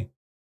giorni.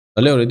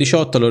 Dalle ore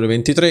 18 alle ore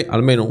 23,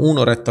 almeno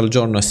un'oretta al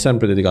giorno è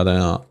sempre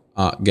dedicata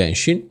a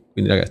Genshin.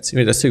 Quindi ragazzi,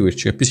 venite a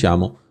seguirci, che più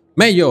siamo,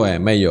 meglio è,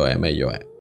 meglio è, meglio è.